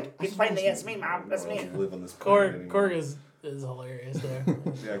 I was like, "He's fighting against me, Mom. That's me." Live on this Korg is hilarious there.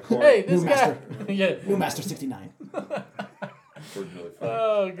 Yeah, Korg. Hey, this guy. Yeah. New Master 69. Korg's really funny.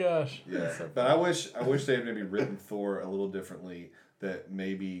 Oh gosh. Yeah, but I wish they had maybe written Thor a little differently. That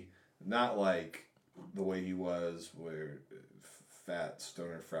maybe not like the way he was, where fat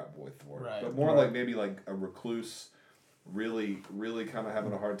stoner frat boy Thor, right. but more like maybe like a recluse, really kind of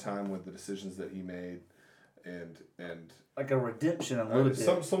having a hard time with the decisions that he made, and like a redemption a little bit.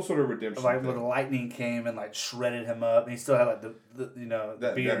 Some sort of redemption. Like when the lightning came and like shredded him up, and he still had like the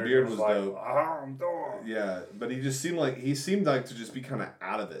that beard. That beard was like, dope. I'm Thor. Yeah, but he seemed like to just be kind of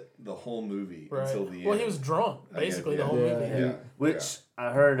out of it the whole movie until the end. Well, he was drunk basically the whole movie. Yeah. Which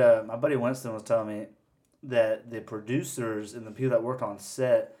I heard my buddy Winston was telling me that the producers and the people that worked on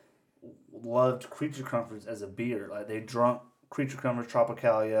set loved Creature Comforts as a beer. Like they drunk Creature Comforts,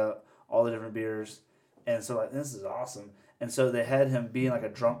 Tropicalia, all the different beers, and so like this is awesome. And so they had him being like a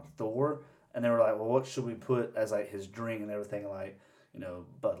drunk Thor, and they were like, well, what should we put as like his drink? And they were thinking like,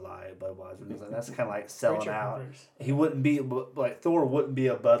 Bud Light, Budweiser. And he's like, that's kind of like selling out. He wouldn't be like Thor wouldn't be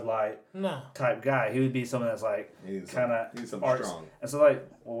a Bud Light type guy. He would be someone that's like kind of strong. And so like,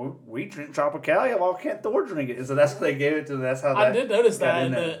 well, we drink Tropicalia. Why can't Thor drink it? And so that's what they gave it to. That's how I did notice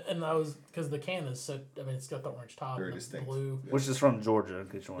that, and I was because the can is so. I mean, it's got the orange top, very and distinct, blue, which is from Georgia. In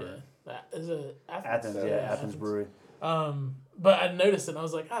case you're wondering. Yeah, is it Athens? Athens Brewery. But I noticed it, and I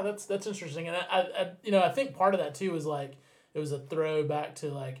was like, that's interesting, and I think part of that too was like. It was a throwback to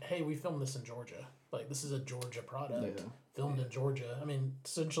like, hey, we filmed this in Georgia. Like, this is a Georgia product, filmed in Georgia. I mean,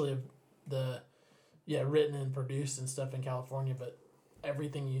 essentially, written and produced and stuff in California, but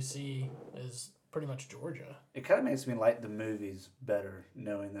everything you see is pretty much Georgia. It kind of makes me like the movies better,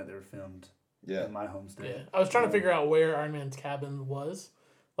 knowing that they're filmed in my home state. Yeah, I was trying to figure out where Iron Man's cabin was.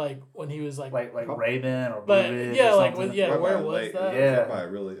 Like when he was like Raven or Blue Ridge or something. Where was that? Yeah, by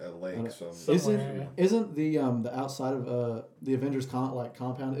a lake. Isn't the outside of the Avengers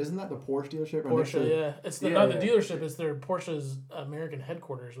compound? Isn't that the Porsche dealership? Porsche, yeah. It's not the dealership. It's their Porsche's American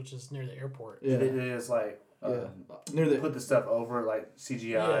headquarters, which is near the airport. Yeah, it is like near put the stuff over like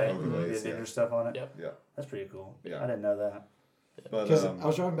CGI the Avengers stuff on it. Yep. Yeah, that's pretty cool. Yeah, I didn't know that. Because I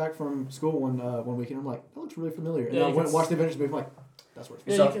was driving back from school one weekend, I'm like, that looks really familiar, and I went and watched the Avengers movie. I'm like, that's where it's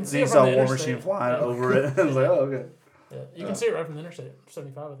Yeah, from. you can see Then it you from saw the War interstate. Machine flying Yeah. over it. I was like, oh, okay. Yeah, you can see it right from the interstate.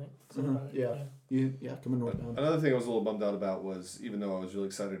 75, I think. 75, Yeah, coming northbound. Another thing I was a little bummed out about was, even though I was really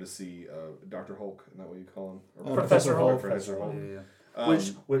excited to see Dr. Hulk, isn't that what you call him? Or Professor Hulk. Professor Hulk. Yeah.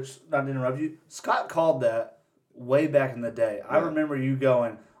 Which, not to interrupt you, Scott called that way back in the day. I remember you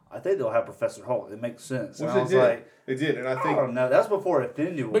going, I think they'll have Professor Hulk. It makes sense. Which And I they was did. like, They did, and I I think don't know. That's before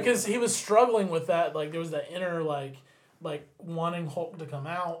Infinity War. Because he was struggling with that. Like, there was that inner, like wanting Hulk to come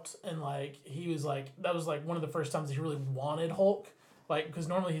out. And, like, he was, like, that was, like, one of the first times he really wanted Hulk. Like, because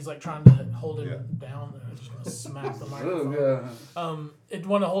normally he's, like, trying to hold him down. I'm just going to smack the microphone. It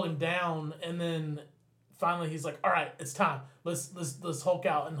wanted to hold him down, and then finally he's like, all right, it's time. Let's Hulk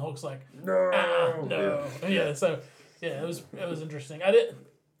out. And Hulk's like, no. Yeah, so, yeah, it was interesting. I didn't...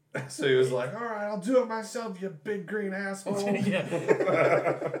 so he was like, all right, I'll do it myself, you big green asshole. Yeah.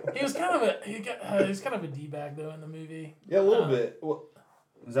 He was kind of a D-bag, though, in the movie. Yeah, a little bit. Well,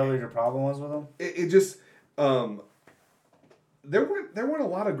 Is that what your problem was with him? it just there weren't a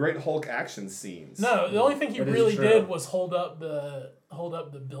lot of great Hulk action scenes. No, the only thing he That is really true. did was hold up the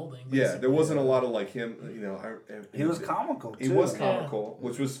building. Yeah, basically. there wasn't a lot of like him. You know, He was comical, too. He was comical,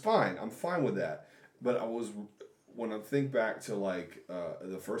 which was fine. I'm fine with that. But when I think back to like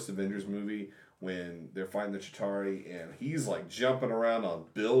the first Avengers movie when they're fighting the Chitauri and he's like jumping around on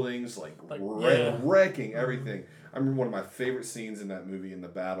buildings, wrecking everything. I remember one of my favorite scenes in that movie in the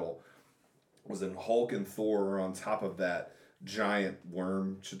battle was when Hulk and Thor are on top of that giant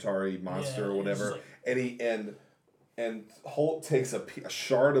worm Chitauri monster or whatever, and Hulk takes a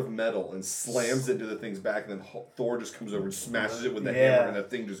shard of metal and slams it into the thing's back, and then Thor just comes over and smashes it with the hammer, and the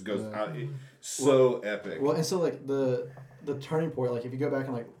thing just goes out. So epic. Well, and so like the turning point, like if you go back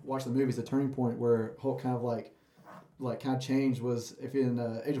and like watch the movies, the turning point where Hulk kind of changed was if in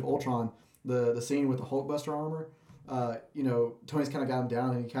Age of Ultron, the scene with the Hulkbuster armor, Tony's kind of got him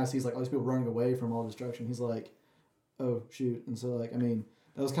down, and he kind of sees like all these people running away from all destruction. He's like, oh shoot, and so like I mean.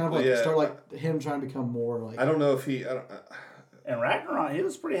 That was kind of like start like him trying to become more like. I don't know if he. And Ragnarok, he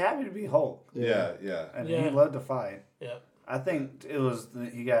was pretty happy to be Hulk. Yeah. And he loved to fight. Yeah. I think it was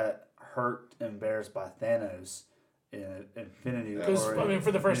he got hurt and embarrassed by Thanos in Infinity War. Because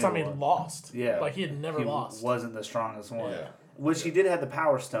for the first time he lost. Yeah. Like he had never lost. He wasn't the strongest one. Yeah. Which he did have the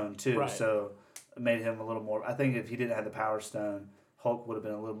Power Stone too, Right. so it made him a little more. I think if he didn't have the Power Stone, Hulk would have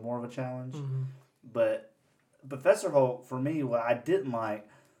been a little more of a challenge. Mm-hmm. But Professor Hulk, for me, what I didn't like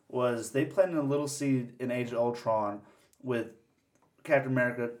was they planted a little seed in Age of Ultron with Captain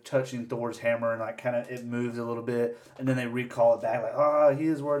America touching Thor's hammer and like kind of it moves a little bit, and then they recall it back like, he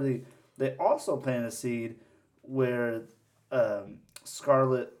is worthy. They also planted a seed where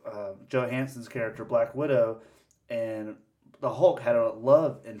Scarlett Johansson's character Black Widow and the Hulk had a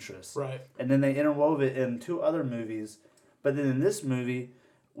love interest, Right. and then they interwove it in 2 other movies. But then in this movie,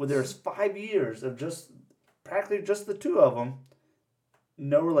 where there's 5 years of practically just the 2 of them,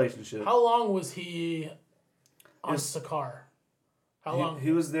 no relationship. How long was he on Sakaar? How long?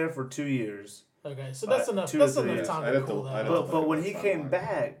 He was there for 2 years. Okay, so that's enough. 2 or That's 3 enough years. time I'd to have to- cool I'd that. have off. to- But when he That's came fine.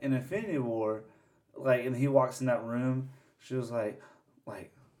 back in Infinity War, like, and he walks in that room, she was like,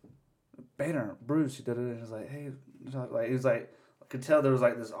 Banner, Bruce, he did it, and he was like, hey, like he was like, I could tell there was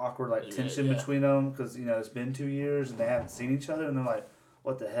like this awkward like tension between them because it's been 2 years and they haven't seen each other, and they're like,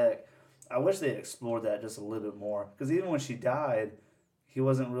 what the heck? I wish they had explored that just a little bit more because even when she died, he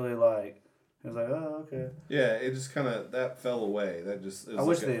wasn't really like. He was like, oh, okay. Yeah, it just kind of that fell away. That just. It was I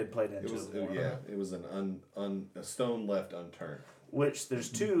wish like they had played into It was it more. it was an a stone left unturned. Which there's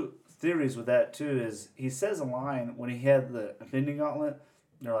 2 theories with that too. Is he says a line when he had the Infinity Gauntlet.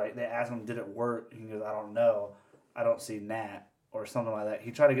 They're like, they ask him, did it work? He goes, I don't know. I don't see Nat or something like that. He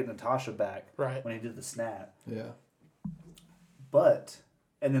tried to get Natasha back Right. when he did the snap. Yeah. But,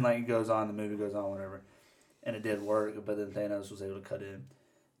 and then like it goes on, the movie goes on, whatever. And it did work, but then Thanos was able to cut in.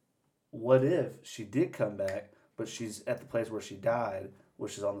 What if she did come back, but she's at the place where she died,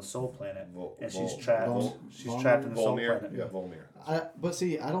 which is on the Soul Planet, and she's trapped. She's trapped in the Soul Planet. Yeah, Volmir. But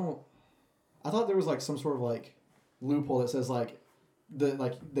see, I thought there was like some sort of like loophole that says like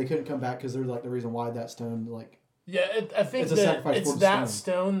they couldn't come back because they're like the reason why that stone like. Yeah, I think It's a that sacrifice it's for the that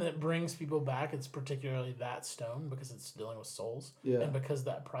stone that brings people back. It's particularly that stone because it's dealing with souls. Yeah. And because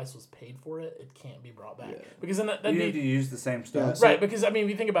that price was paid for it, it can't be brought back. Yeah. Because then that'd You be need to use the same stuff. Yeah, so- right. Because I mean, if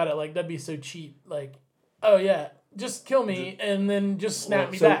you think about it, like that'd be so cheap. Like, oh yeah, just kill me and then just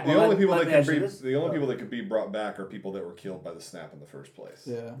snap me So back. the Well, only people let that me can ask you be this. the only people that could be brought back are people that were killed by the snap in the first place.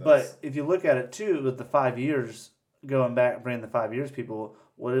 Yeah. But if you look at it too, with the 5 years going back, bringing the 5 years people,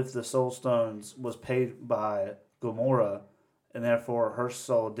 what if the Soul Stones was paid by Gamora, and therefore her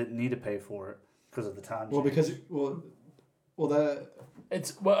soul didn't need to pay for it because of the time change? Well, because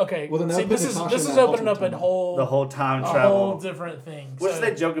It's okay. Well, then See, that this puts is Natasha this in is that opening up ultimate a whole time a travel, whole different thing. which So-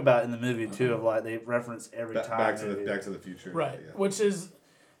 they joke about in the movie too, of like they reference every time. Back to movie. the Future. right, Yeah. which is,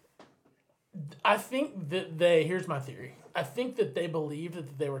 I think that here's my theory. I think that they believed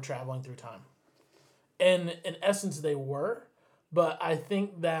that they were traveling through time, and in essence they were, but I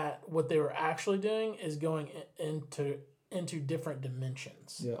think that what they were actually doing is going into different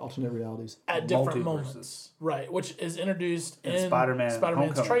dimensions. Yeah, alternate realities. At different Multiverses. moments, right? Which is introduced in Spider-Man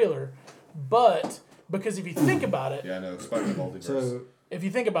Spider-Man's Homecoming. trailer, but because if you think about it, Yeah, I know. Spider-Man Multiverse. So if you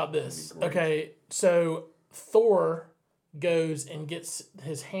think about this, That'd be great. okay, so Thor goes and gets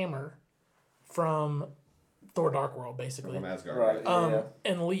his hammer from Thor Dark World, basically, from Asgard. Right. Yeah.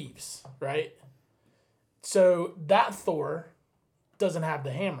 and leaves, right? So that Thor doesn't have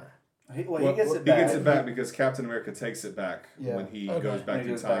the hammer. He Well, gets he it back. gets it back because Captain America takes it back Yeah. when he Okay. goes When back he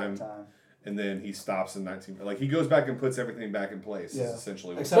in goes back time, in time. and then he stops in 19. Like he goes back and puts everything back in place. Yeah. Is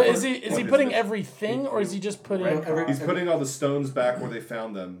essentially what Except But for- is he his putting mission. everything, or is he just putting? Right. He's putting all the stones back where they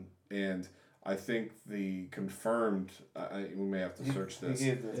found them, and I think the confirmed. We may have to search this. He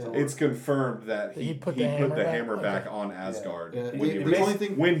gave the Thor. It's confirmed that He he put put the the hammer hammer back? back on Asgard Yeah. when, The- he, the re- only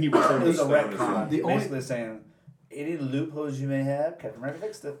thing- when he returned the It's a stone. as well. retcon. The only- Basically saying any loopholes you may have, Captain America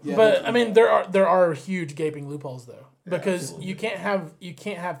fixed it. Yeah. But I mean, there are huge gaping loopholes though, because absolutely. you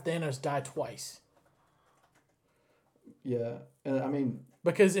can't have Thanos die twice. yeah, I mean,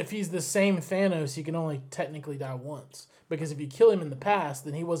 Because if he's the same Thanos, he can only technically die once. Because if you kill him in the past,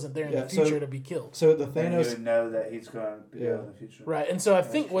 then he wasn't there in Yeah, the so- future to be killed. so the And you Thanos. would know that he's going to Yeah. go in the future. Right. And so I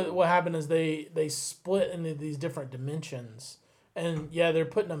think true. what happened is they split into these different dimensions. And yeah, they're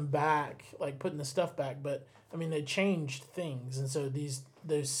putting them back, like putting the stuff back, but I mean they changed things. And so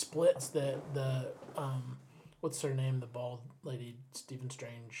those splits that the what's her name, the bald lady, Stephen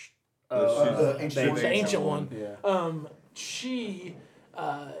Strange, The ancient one. Yeah. She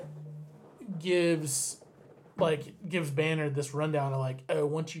gives Banner this rundown of like, oh,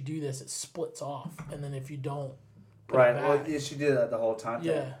 once you do this, it splits off, and then if you don't, put it Right. back- Well, yeah, she did that the whole time.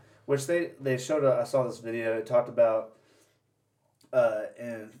 thing. Yeah. Which they showed. I saw this video. It talked about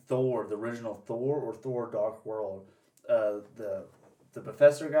in Thor, the original Thor or Thor Dark World, the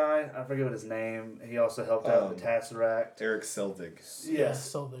professor guy. I forget what his name. He also helped out with the Tesseract. Eric Selvig. Yes.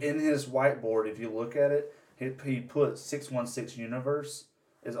 so the- In his whiteboard, if you look at it, he put 616 Universe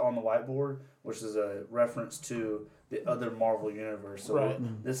is on the whiteboard, which is a reference to the other Marvel universe. So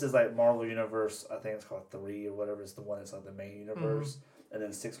Right. this is like Marvel Universe. I think it's called 3 or whatever. It's the one that's like the main universe, and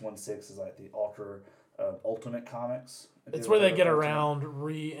then 616 is like the Ultimate Comics. If It's you where they ever get heard of Ultimate.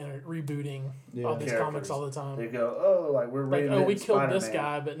 around rebooting all these Characters. comics all the They time. go, oh, like we're Like, oh, we reinventing killed this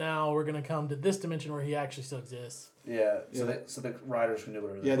Spider-Man. guy, but now we're gonna come to this dimension where he actually still exists. Yeah, so Yeah. so the writers can do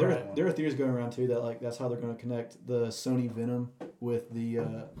whatever. Yeah, they there want. there are theories going around too that like that's how they're going to connect the Sony Venom with the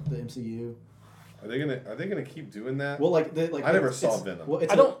MCU. Are they gonna keep doing that? Well, like I never it's- saw it's- Venom. Well,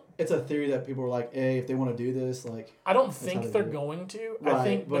 it's I a, don't- It's a theory that people are like, hey, if they want to do this, like, I don't how think they they're do it. going to. I Right,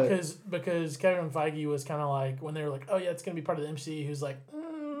 think but- because Kevin Feige was kind of like when they were like, oh yeah, it's gonna be part of the MCU. He was like,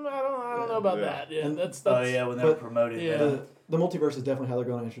 I don't know about Yeah. that. Yeah, And- that's Oh yeah, when they were but- promoting. Yeah. Venom. the multiverse is definitely how they're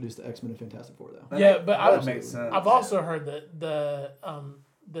going to introduce the X-Men and Fantastic Four, though. Yeah, but that I've- makes sense. I've also heard that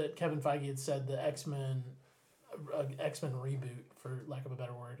that Kevin Feige had said the X-Men reboot, for lack of a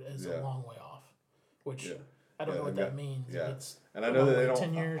better word, is Yeah. a long way off. Which Yeah. I don't Yeah, know what they've that got- means. yeah. It's And I know that they like don't.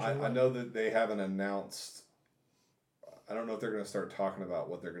 10 years. or I what? know that they haven't announced. I don't know if they're going to start talking about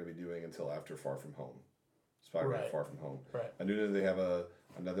what they're going to be doing until after Far From Home, Spider-Man Right. Far From Home. Right. I do know they have a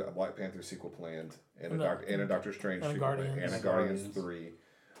Black Panther sequel planned and And a Doctor Strange and a sequel planned, Guardians. and a And Guardians Guardians. 3,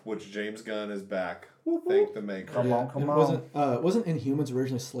 which James Gunn is back. Thank the maker. Come on, and wasn't Inhumans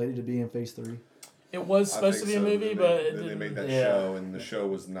originally slated to be in Phase 3? It was I supposed to think be a so, movie, then but it then they didn't. made that Yeah. show, and the show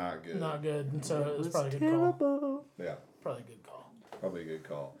was not good. Not good, and so it was probably a good call. terrible. Yeah, Probably a good call. probably a good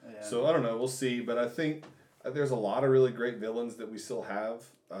call. Yeah. So I don't know. We'll see. But I think there's a lot of really great villains that we still have.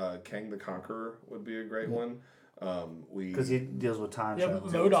 Kang the Conqueror would be a great one. Because he deals with time Yeah, travel.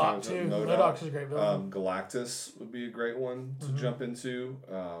 MODOK too. MODOK. MODOK's a great villain. Galactus would be a great one to jump into.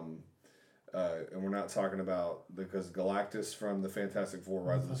 And we're not talking about because Galactus from the Fantastic Four: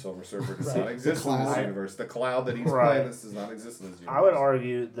 Rise of the Silver Surfer does not exist in this Cloud. universe. The cloud that he's Right. playing this does not exist in this universe. I would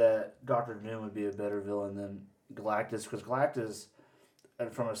argue that Doctor Doom would be a better villain than Galactus because Galactus,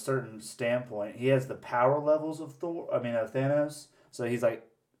 from a certain standpoint, he has the power levels of Thanos. So he's like,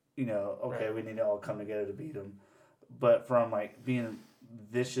 okay, Right. we need to all come together to beat him. But from like being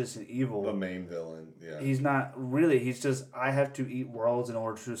vicious and evil, the main villain. Yeah. he's not really. He's just I have to eat worlds in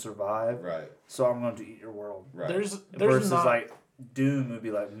order to survive. Right. So I'm going to eat your world. Right. There's Versus not like Doom would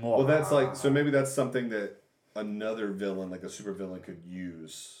be like more. Well, that's like so. Maybe that's something that another villain, like a super villain, could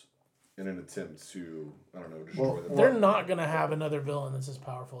use in an attempt to, I don't know, destroy them. They're not gonna have another villain that's as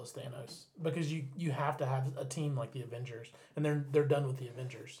powerful as Thanos because you have to have a team like the Avengers, and they're done with the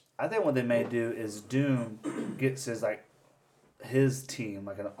Avengers. I think what they may do is Doom gets his team,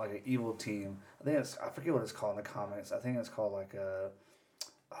 like an evil team. I forget what it's called in the comics. I think it's called like a,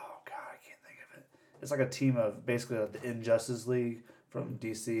 oh god, I can't think of it. It's like a team of basically like the Injustice League from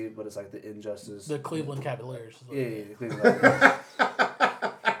DC, but it's like the Injustice. The Cleveland Cavaliers. Yeah, the Cleveland.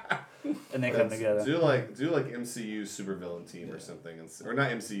 And they come together. Do like MCU supervillain team or something, or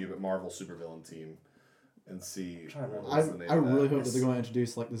not MCU but Marvel supervillain team, and see. I really hope that they're going to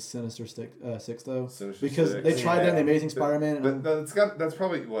introduce like the Sinister Six though, Sinister because Six. they tried that in the Amazing Spider-Man. But that's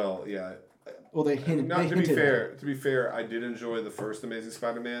probably yeah. Well, they hinted. To be fair, I did enjoy the first Amazing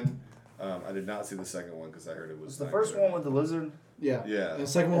Spider-Man. I did not see the second one because I heard it was the first one with the lizard. Yeah. Yeah. And the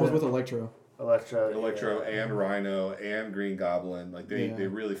second one was with Electro. Electro and Rhino and Green Goblin. Like they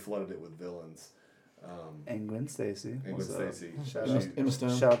really flooded it with villains. And Gwen Stacy. Emma Stone. Shout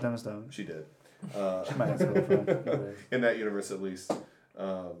out to Emma Stone. She did. She might have to go from. In that universe, at least.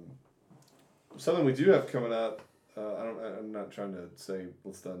 Something we do have coming up. I'm not trying to say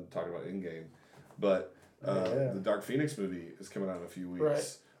let's done talking about Endgame, but the Dark Phoenix movie is coming out in a few weeks.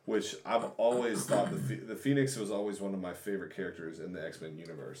 Right. Which I've always thought the Phoenix was always one of my favorite characters in the X-Men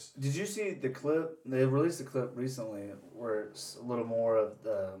universe. Did you see the clip? They released a clip recently where it's a little more of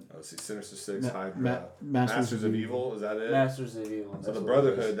the... Sinister Six, Hydra, Masters of Evil, is that it? Masters of Evil. So the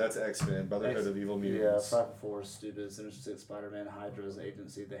Brotherhood, that's X-Men, Brotherhood of Evil Mutants. Yeah, Cypher Force, stupid, Sinister Six, Spider-Man, Hydra's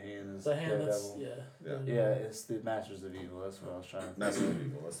Agency, The Hand is Daredevil. Yeah, it's the Masters of Evil, that's what I was trying to think. Masters of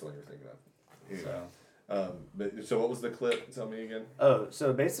Evil, that's the one you're thinking of. Yeah. So what was the clip? Tell me again. Oh,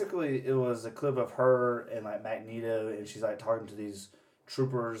 so basically it was a clip of her and like Magneto, and she's like talking to these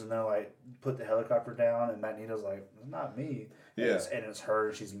troopers, and they're like put the helicopter down, and Magneto's like, "It's not me." Yeah. And it's her.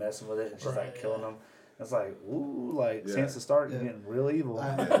 And she's messing with it, and she's like killing them. It's like, ooh, like Yeah. Sansa Stark getting real evil.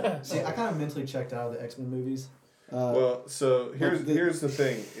 See, I kind of mentally checked out of the X-Men movies. Well, so here's the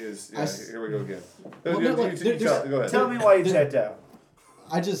thing is here we go again. Go ahead. Tell me why you checked out.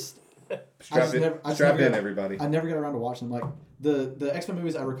 Strap in, everybody. I never got around to watching them. Like the X-Men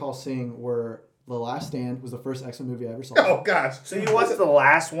movies I recall seeing were The Last Stand was the first X-Men movie I ever saw. Oh gosh! So you watched the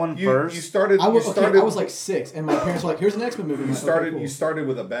last one first? You started. I was like 6, and my parents were like, "Here's an X-Men movie." You started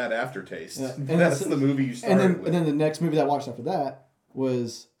with a bad aftertaste. Yeah. And that's the movie you started with. And then the next movie that I watched after that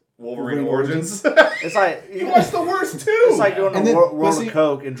was Wolverine Origins. It's like you watched the worst too. It's like going to World of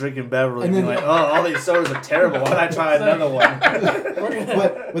Coke and drinking Beverly and being like, "Oh, all these sodas are terrible. Why don't I try another one?"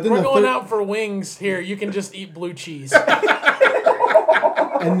 But then we're going out for wings here. You can just eat blue cheese.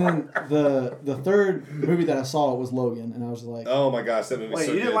 And then the third movie that I saw was Logan, and I was like, "Oh my gosh, that movie's so good."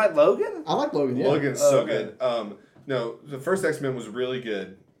 Wait, you didn't like Logan? I like Logan. Yeah. Logan's so good. No, the first X-Men was really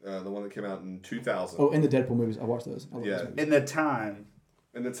good. The one that came out in 2000. Oh, and the Deadpool movies, I watched those. In the time.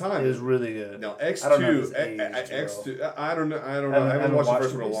 In the time, it was really good. Now X2, I don't know. I haven't watched the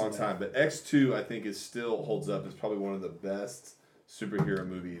first one in a long time, but X2 I think still holds up. It's probably one of the best superhero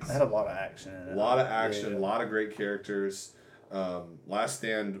movies. It had a lot of action in it. A lot of action, a lot of great characters. Last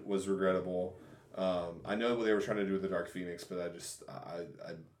Stand was regrettable. I know what they were trying to do with the Dark Phoenix, but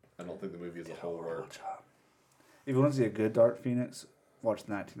I don't think the movie as a whole worked. If you want to see a good Dark Phoenix, watch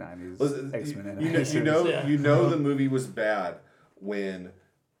the 1990s X-Men animation. You know the movie was bad when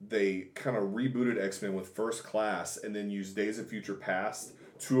they kind of rebooted X-Men with First Class and then used Days of Future Past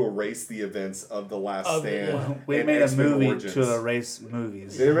to erase the events of The Last Stand. Yeah. We made X-Men a movie Origins. to erase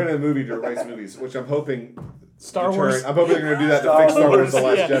movies. They made a movie to erase movies, which I'm hoping... Star Wars. I'm hoping they're going to do that to fix Star Wars The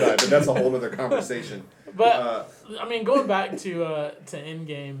Last Jedi, but that's a whole other conversation. But, I mean, going back to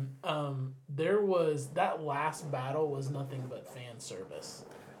Endgame, there was... That last battle was nothing but fan service.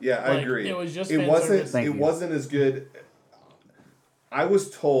 Yeah, I agree. It was just fan service. It wasn't as good... I was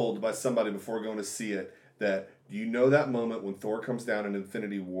told by somebody before going to see it that, do you know that moment when Thor comes down in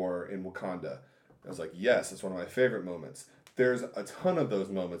Infinity War in Wakanda? I was like, yes, it's one of my favorite moments. There's a ton of those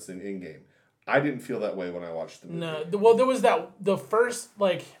moments in Endgame. I didn't feel that way when I watched the movie. No, well, there was the first,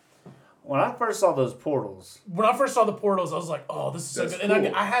 like... When I first saw those portals... When I first saw the portals, I was like, oh, this is so good. Cool.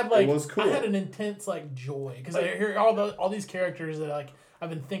 And I had, like... It was cool. I had an intense, like, joy. Because I hear all these characters that, like, I've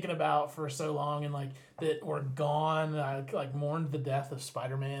been thinking about for so long and, like, that were gone. I, like, mourned the death of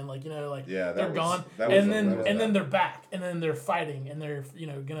Spider-Man. Like, you know, like, they're gone. And then they're back. And then they're fighting. And they're, you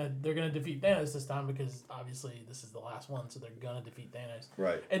know, gonna defeat Thanos this time because, obviously, this is the last one. So they're gonna defeat Thanos.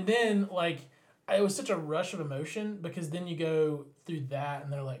 Right. And then, like... It was such a rush of emotion because then you go through that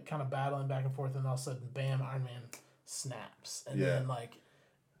and they're like kind of battling back and forth and all of a sudden, bam, Iron Man snaps. And then like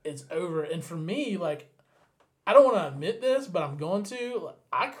it's over. And for me, like I don't want to admit this, but I'm going to.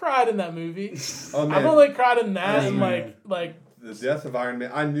 I cried in that movie. Oh man, I've only cried in that Oh, and man. like the death of Iron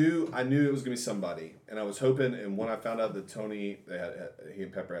Man. I knew it was gonna be somebody, and I was hoping. And when I found out that Tony, he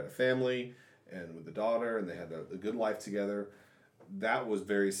and Pepper had a family, and with the daughter, and they had a good life together, that was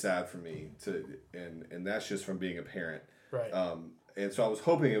very sad for me. And that's just from being a parent. right. And so I was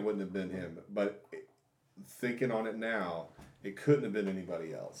hoping it wouldn't have been him, but thinking on it now, it couldn't have been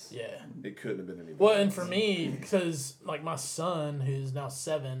anybody else. Yeah. It couldn't have been anybody. Well, else. and for me, because like my son, who's now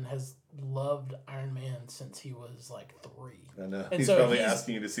 7, has loved Iron Man since he was like 3. I know. And He's so probably he's-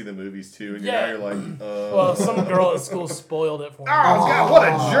 asking you to see the movies too, and Yeah. now you're like, Well, some girl at school spoiled it for me. oh God, what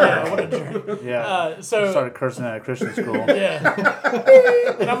a jerk! Yeah, what a jerk. Yeah. So Started cursing at a Christian school.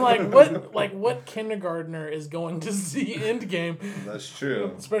 yeah, and I'm like, what kindergartner is going to see Endgame, That's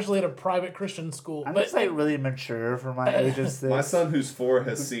true. especially at a private Christian school? I'm But just like really mature for my age of 6. My son, who's 4,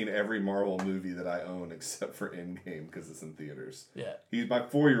 has seen every Marvel movie that I own except for Endgame because it's in theaters. yeah, My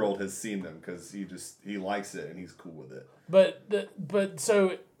 4-year-old has seen them because he likes it and he's cool with it. but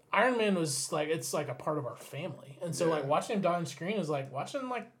so Iron Man was like, it's like a part of our family, and so Yeah. like watching him die on screen is like watching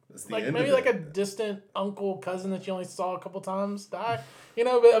That's the like end maybe of like it. a distant uncle cousin that you only saw a couple times die, But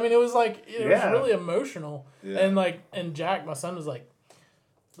I mean, it was like it Yeah. was really emotional, Yeah. and Jack, my son, was like,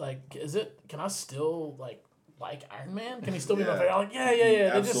 is it? Can I still like Iron Man? Can he still be my Yeah. favorite? I'm like,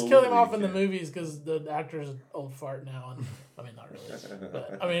 yeah. They just killed him Absolutely off in the can. movies because the actor's an old fart now, and I mean, not really.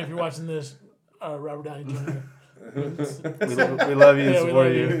 But I mean, if you're watching this, Robert Downey Jr. we love you and Yeah, we support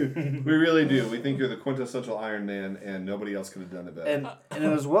love you. We really do. We think you're the quintessential Iron Man, and nobody else could have done it better. And it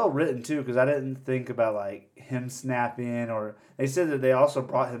was well written too, because I didn't think about like him snapping, or they said that they also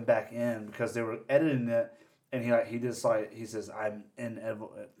brought him back in because they were editing it, and he says I'm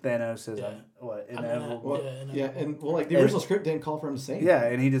inevitable. Thanos says Yeah. I'm what I'm inevitable. Well, Yeah, and like the original script didn't call for him to say anything. Yeah,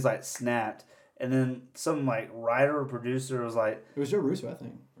 and he just like snapped, and then some like writer or producer was like, It was Joe Russo, I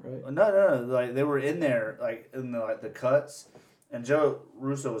think, right? no, like they were in there like in the cuts, and Joe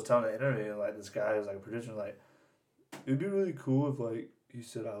Russo was telling the interview like this guy was like a producer was like, it'd be really cool if like he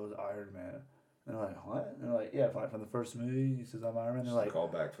said I was Iron Man. And they're like, what? And they're like, yeah, from the first movie, he says I'm Iron Man. They're like, call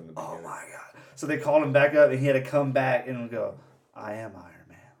back from the oh beginning. my god! So they called him back up, and he had to come back and go, I am Iron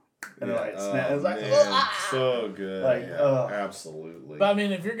Man. And they're like, snap. It was like, man, so good. Like, yeah, absolutely. But I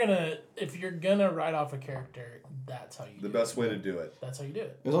mean, if you're gonna write off a character, that's how you. The do best it. way to do it. That's how you do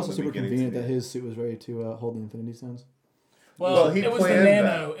it. It was also the super beginning to convenient the that end. his suit was ready to hold the Infinity Stones. Well, he it was the planned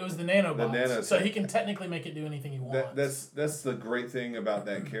nano. that. It was the nanobots. The nano so tech. he can technically make it do anything he wants. That's the great thing about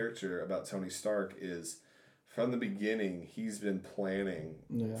that character, about Tony Stark, is from the beginning he's been planning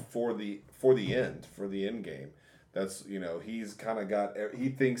Yeah. for the end game. That's he's kind of got, he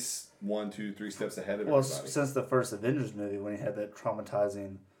thinks 1, 2, 3 steps ahead of well, everybody. since the first Avengers movie when he had that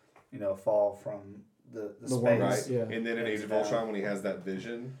traumatizing, fall from the The space. one- Right, Yeah. and then in Age of Yeah. Ultron, when he has that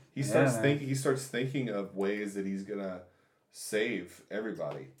vision, he Yeah, starts man. thinking of ways that he's gonna save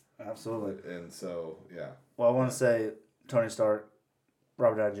everybody, Absolutely. and so yeah, Well, I want to say, Tony Stark,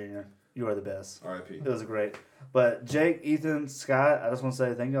 Robert Downey Jr., you are the best. R.I.P. It was great. But Jake, Ethan, Scott, I just want to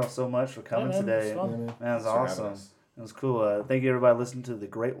say thank y'all so much for coming man, today. it's fun. Yeah, man. Man, it was Thanks for having awesome. us. It was cool. Thank you, everybody, listening to the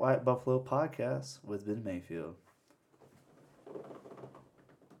Great White Buffalo podcast with Ben Mayfield.